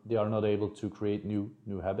are not able to create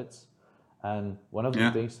new habits. And one of the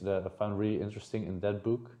things that I found really interesting in that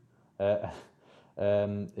book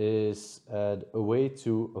is a way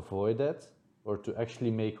to avoid that, or to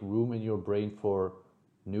actually make room in your brain for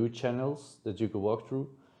new channels that you can walk through,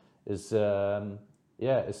 is to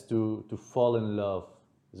fall in love,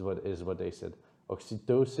 is what they said.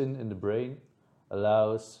 Oxytocin in the brain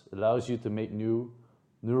allows you to make new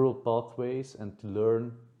neural pathways and to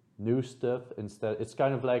learn new stuff instead. It's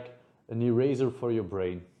kind of like an eraser for your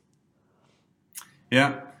brain.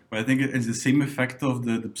 Yeah, but I think it's the same effect of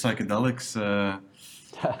the psychedelics.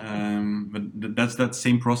 But that's that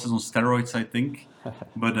same process on steroids, I think.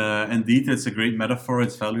 But indeed, it's a great metaphor.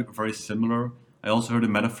 It's very similar. I also heard a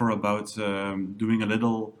metaphor about doing a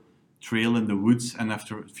little trail in the woods, and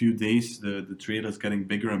after a few days, the trail is getting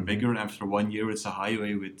bigger and bigger. And after 1 year, it's a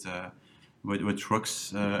highway with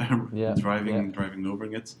trucks driving over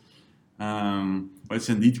it. But it's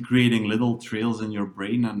indeed creating little trails in your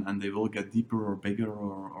brain, and they will get deeper or bigger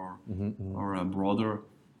or broader,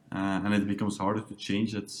 and it becomes harder to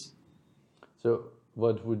change it. So,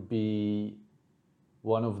 what would be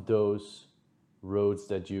one of those roads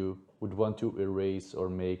that you would want to erase or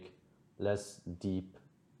make less deep?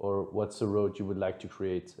 Or what's a road you would like to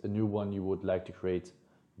create, a new one you would like to create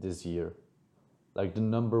this year? Like the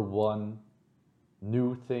number one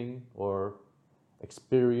new thing or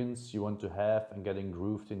experience you want to have and get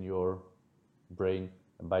grooved in your brain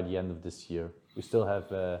by the end of this year. We still have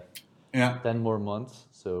 10 more months,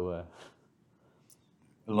 so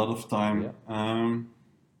a lot of time.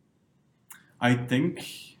 I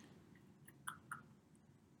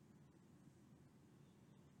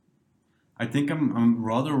think I'm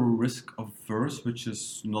rather risk averse, which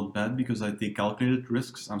is not bad because I take calculated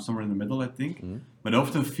risks. I'm somewhere in the middle, I think. But I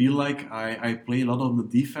often feel like I play a lot on the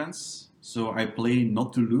defense. So I play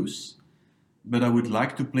not to lose, but I would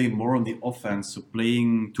like to play more on the offense. So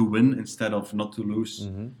playing to win instead of not to lose.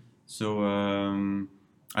 So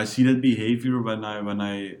I see that behavior when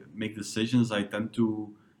I make decisions. I tend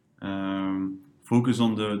to focus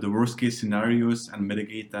on the worst case scenarios and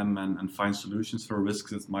mitigate them and find solutions for risks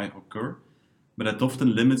that might occur. But that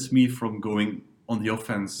often limits me from going on the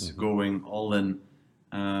offense, going all in,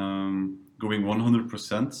 going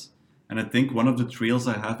 100%. And I think one of the trails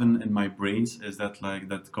I have in my brains is that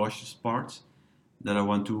cautious part that I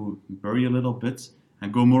want to bury a little bit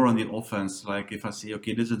and go more on the offense. Like if I say,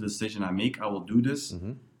 okay, this is a decision I make, I will do this,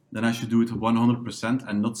 then I should do it 100%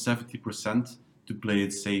 and not 70% to play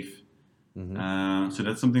it safe. So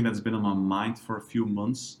that's something that's been on my mind for a few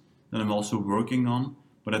months that I'm also working on.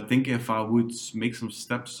 But I think if I would make some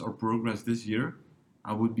steps or progress this year,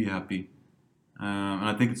 I would be happy. And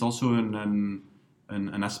I think it's also an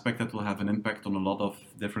aspect that will have an impact on a lot of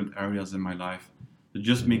different areas in my life. To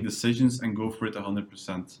just make decisions and go for it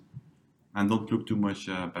 100%, and don't look too much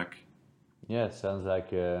back. Yeah, it sounds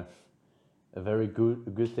like a very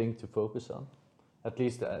good thing to focus on. At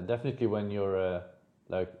least, definitely when you're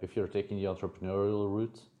like if you're taking the entrepreneurial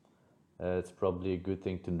route, it's probably a good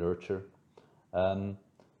thing to nurture.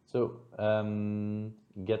 So,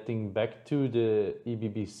 getting back to the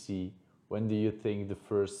EBBC, when do you think the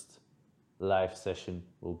first live session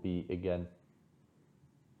will be again?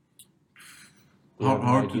 Do you have an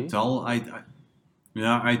Hard to idea? tell.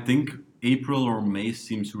 I think April or May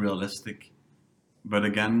seems realistic, but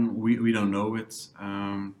again, we don't know it.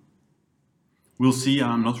 We'll see.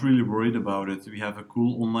 I'm not really worried about it. We have a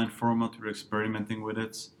cool online format. We're experimenting with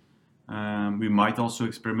it. We might also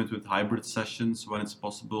experiment with hybrid sessions when it's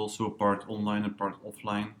possible, so part online and part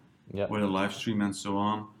offline, Yeah, with a live stream and so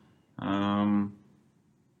on.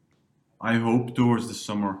 I hope towards the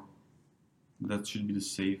summer. That should be the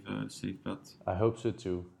safe bet. I hope so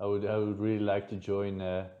too. I would really like to join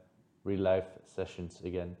real life sessions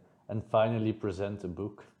again and finally present a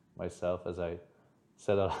book myself, as I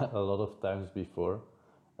said a lot of times before.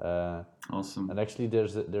 Awesome. And actually,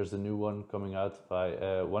 there's a new one coming out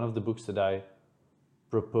by one of the books that I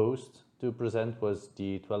proposed to present was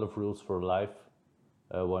the 12 Rules for Life,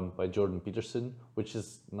 one by Jordan Peterson, which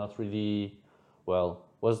is not really, well,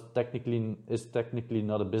 is technically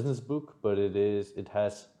not a business book, but it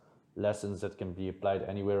has lessons that can be applied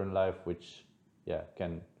anywhere in life, which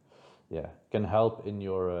can help in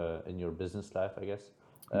your business life, I guess.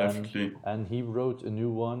 Definitely. And he wrote a new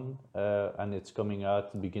one, and it's coming out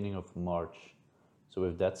at the beginning of March. So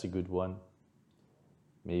if that's a good one,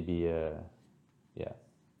 maybe Yeah,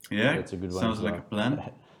 that's a good one sounds as like well. a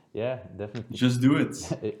plan. Yeah, definitely. Just do it.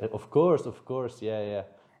 Of course, yeah.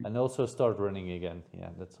 And also start running again. Yeah,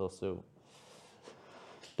 that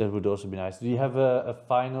would also be nice. Do you have a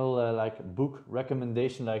final like book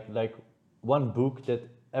recommendation, like one book that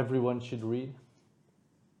everyone should read?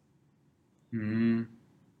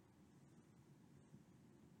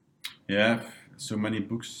 Yeah, so many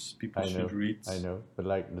books people should read. I know, but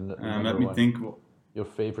like the Let number me one, think. your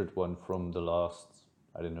favorite one from the last,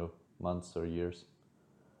 I don't know, months or years.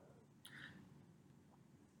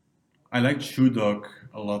 I like Shoe Dog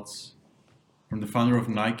a lot, from the founder of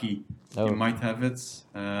Nike. Oh. You might have it.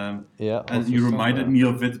 Yeah, And also you reminded somewhere.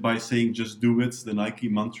 me of it by saying "just do it," the Nike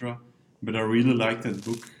mantra. But I really liked that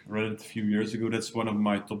book. I read it a few years ago. That's one of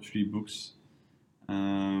my top 3 books.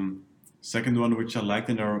 Second one, which I liked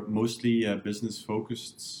and are mostly business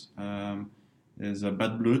focused, is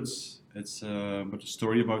Bad Bloods. It's but a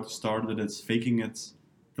story about a startup that's faking it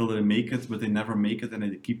till they make it, but they never make it, and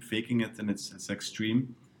they keep faking it, and it's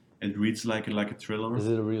extreme. It reads like a thriller. Is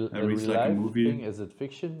it a real It reads like a life movie. thing? Is it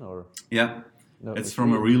fiction or Yeah, no? it's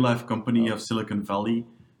from a real. real life company Oh. of Silicon Valley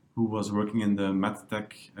who was working in the medtech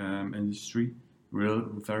industry.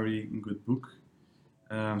 Very good book.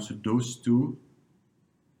 So those 2.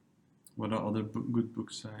 What are other good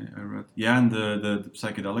books I read? Yeah, and the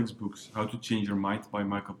psychedelics books, How to Change Your Mind by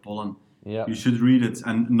Michael Pollan. Yeah. You should read it,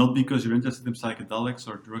 and not because you're interested in psychedelics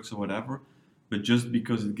or drugs or whatever, but just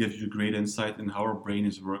because it gives you great insight in how our brain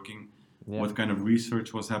is working, what kind of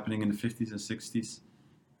research was happening in the 50s and 60s,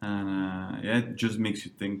 and it just makes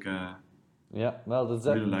you think. Yeah, well, that's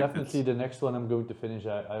Really liked definitely it. the next one I'm going to finish.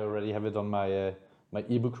 I already have it on my my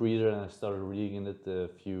ebook reader, and I started reading it a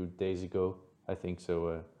few days ago, I think.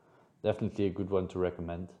 So definitely a good one to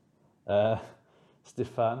recommend.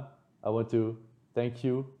 Stefan, I want to thank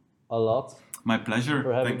you a lot My pleasure.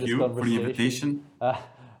 for having Thank this you for the conversation. invitation.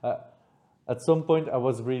 At some point, I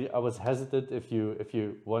was hesitant if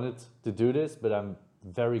you wanted to do this, but I'm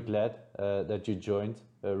very glad that you joined.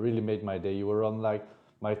 Really made my day. You were on like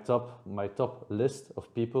my top list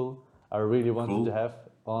of people I really wanted Cool. to have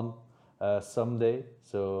on someday.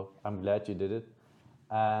 So I'm glad you did it,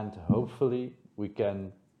 and hopefully we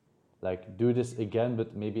can like do this again,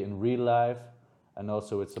 but maybe in real life, and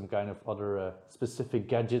also with some kind of other specific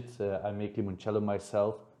gadget. I make limoncello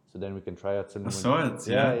myself, so then we can try out some. I saw it.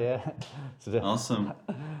 Yeah. So then, Awesome.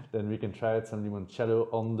 then we can try out some limoncello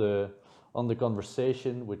on the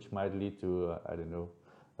conversation, which might lead to I don't know,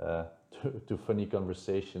 to funny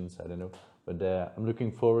conversations. I don't know, but I'm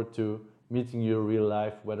looking forward to meeting you in real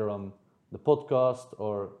life, whether on the podcast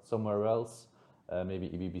or somewhere else. Maybe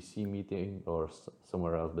EBBC meeting or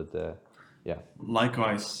somewhere else, but yeah.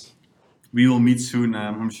 Likewise. We will meet soon,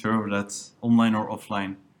 I'm sure of that, online or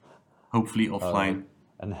offline. Hopefully offline.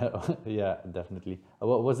 And yeah, definitely.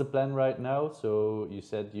 What was the plan right now? So you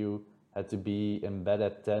said you had to be in bed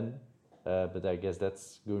at 10, but I guess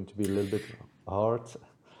that's going to be a little bit hard.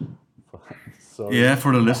 Sorry. Yeah,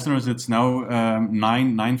 for the listeners, it's now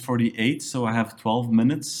 9:48, so I have 12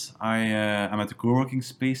 minutes. I'm at the co-working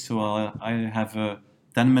space, so I have a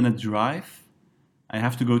 10-minute drive. I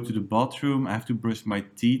have to go to the bathroom. I have to brush my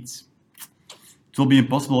teeth. It will be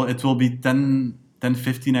impossible. It will be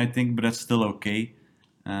 10:15, I think, but that's still okay.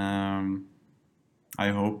 I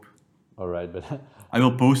hope. All right, but I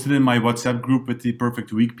will post it in my WhatsApp group with the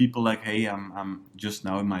Perfect Week people. Like, hey, I'm just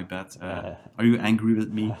now in my bed. Are you angry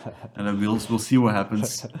with me? And then we'll see what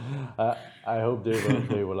happens. I hope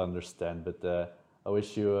they will understand. But I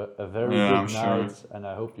wish you a very Yeah, good I'm sure. night, and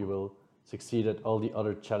I hope you will succeed at all the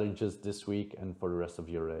other challenges this week and for the rest of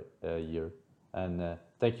your year. And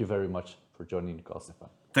thank you very much for joining the call, Stefan.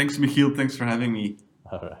 Thanks, Michiel. Thanks for having me.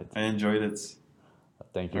 All right. I enjoyed it.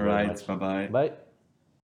 Thank you All very right. much. Bye-bye. Bye.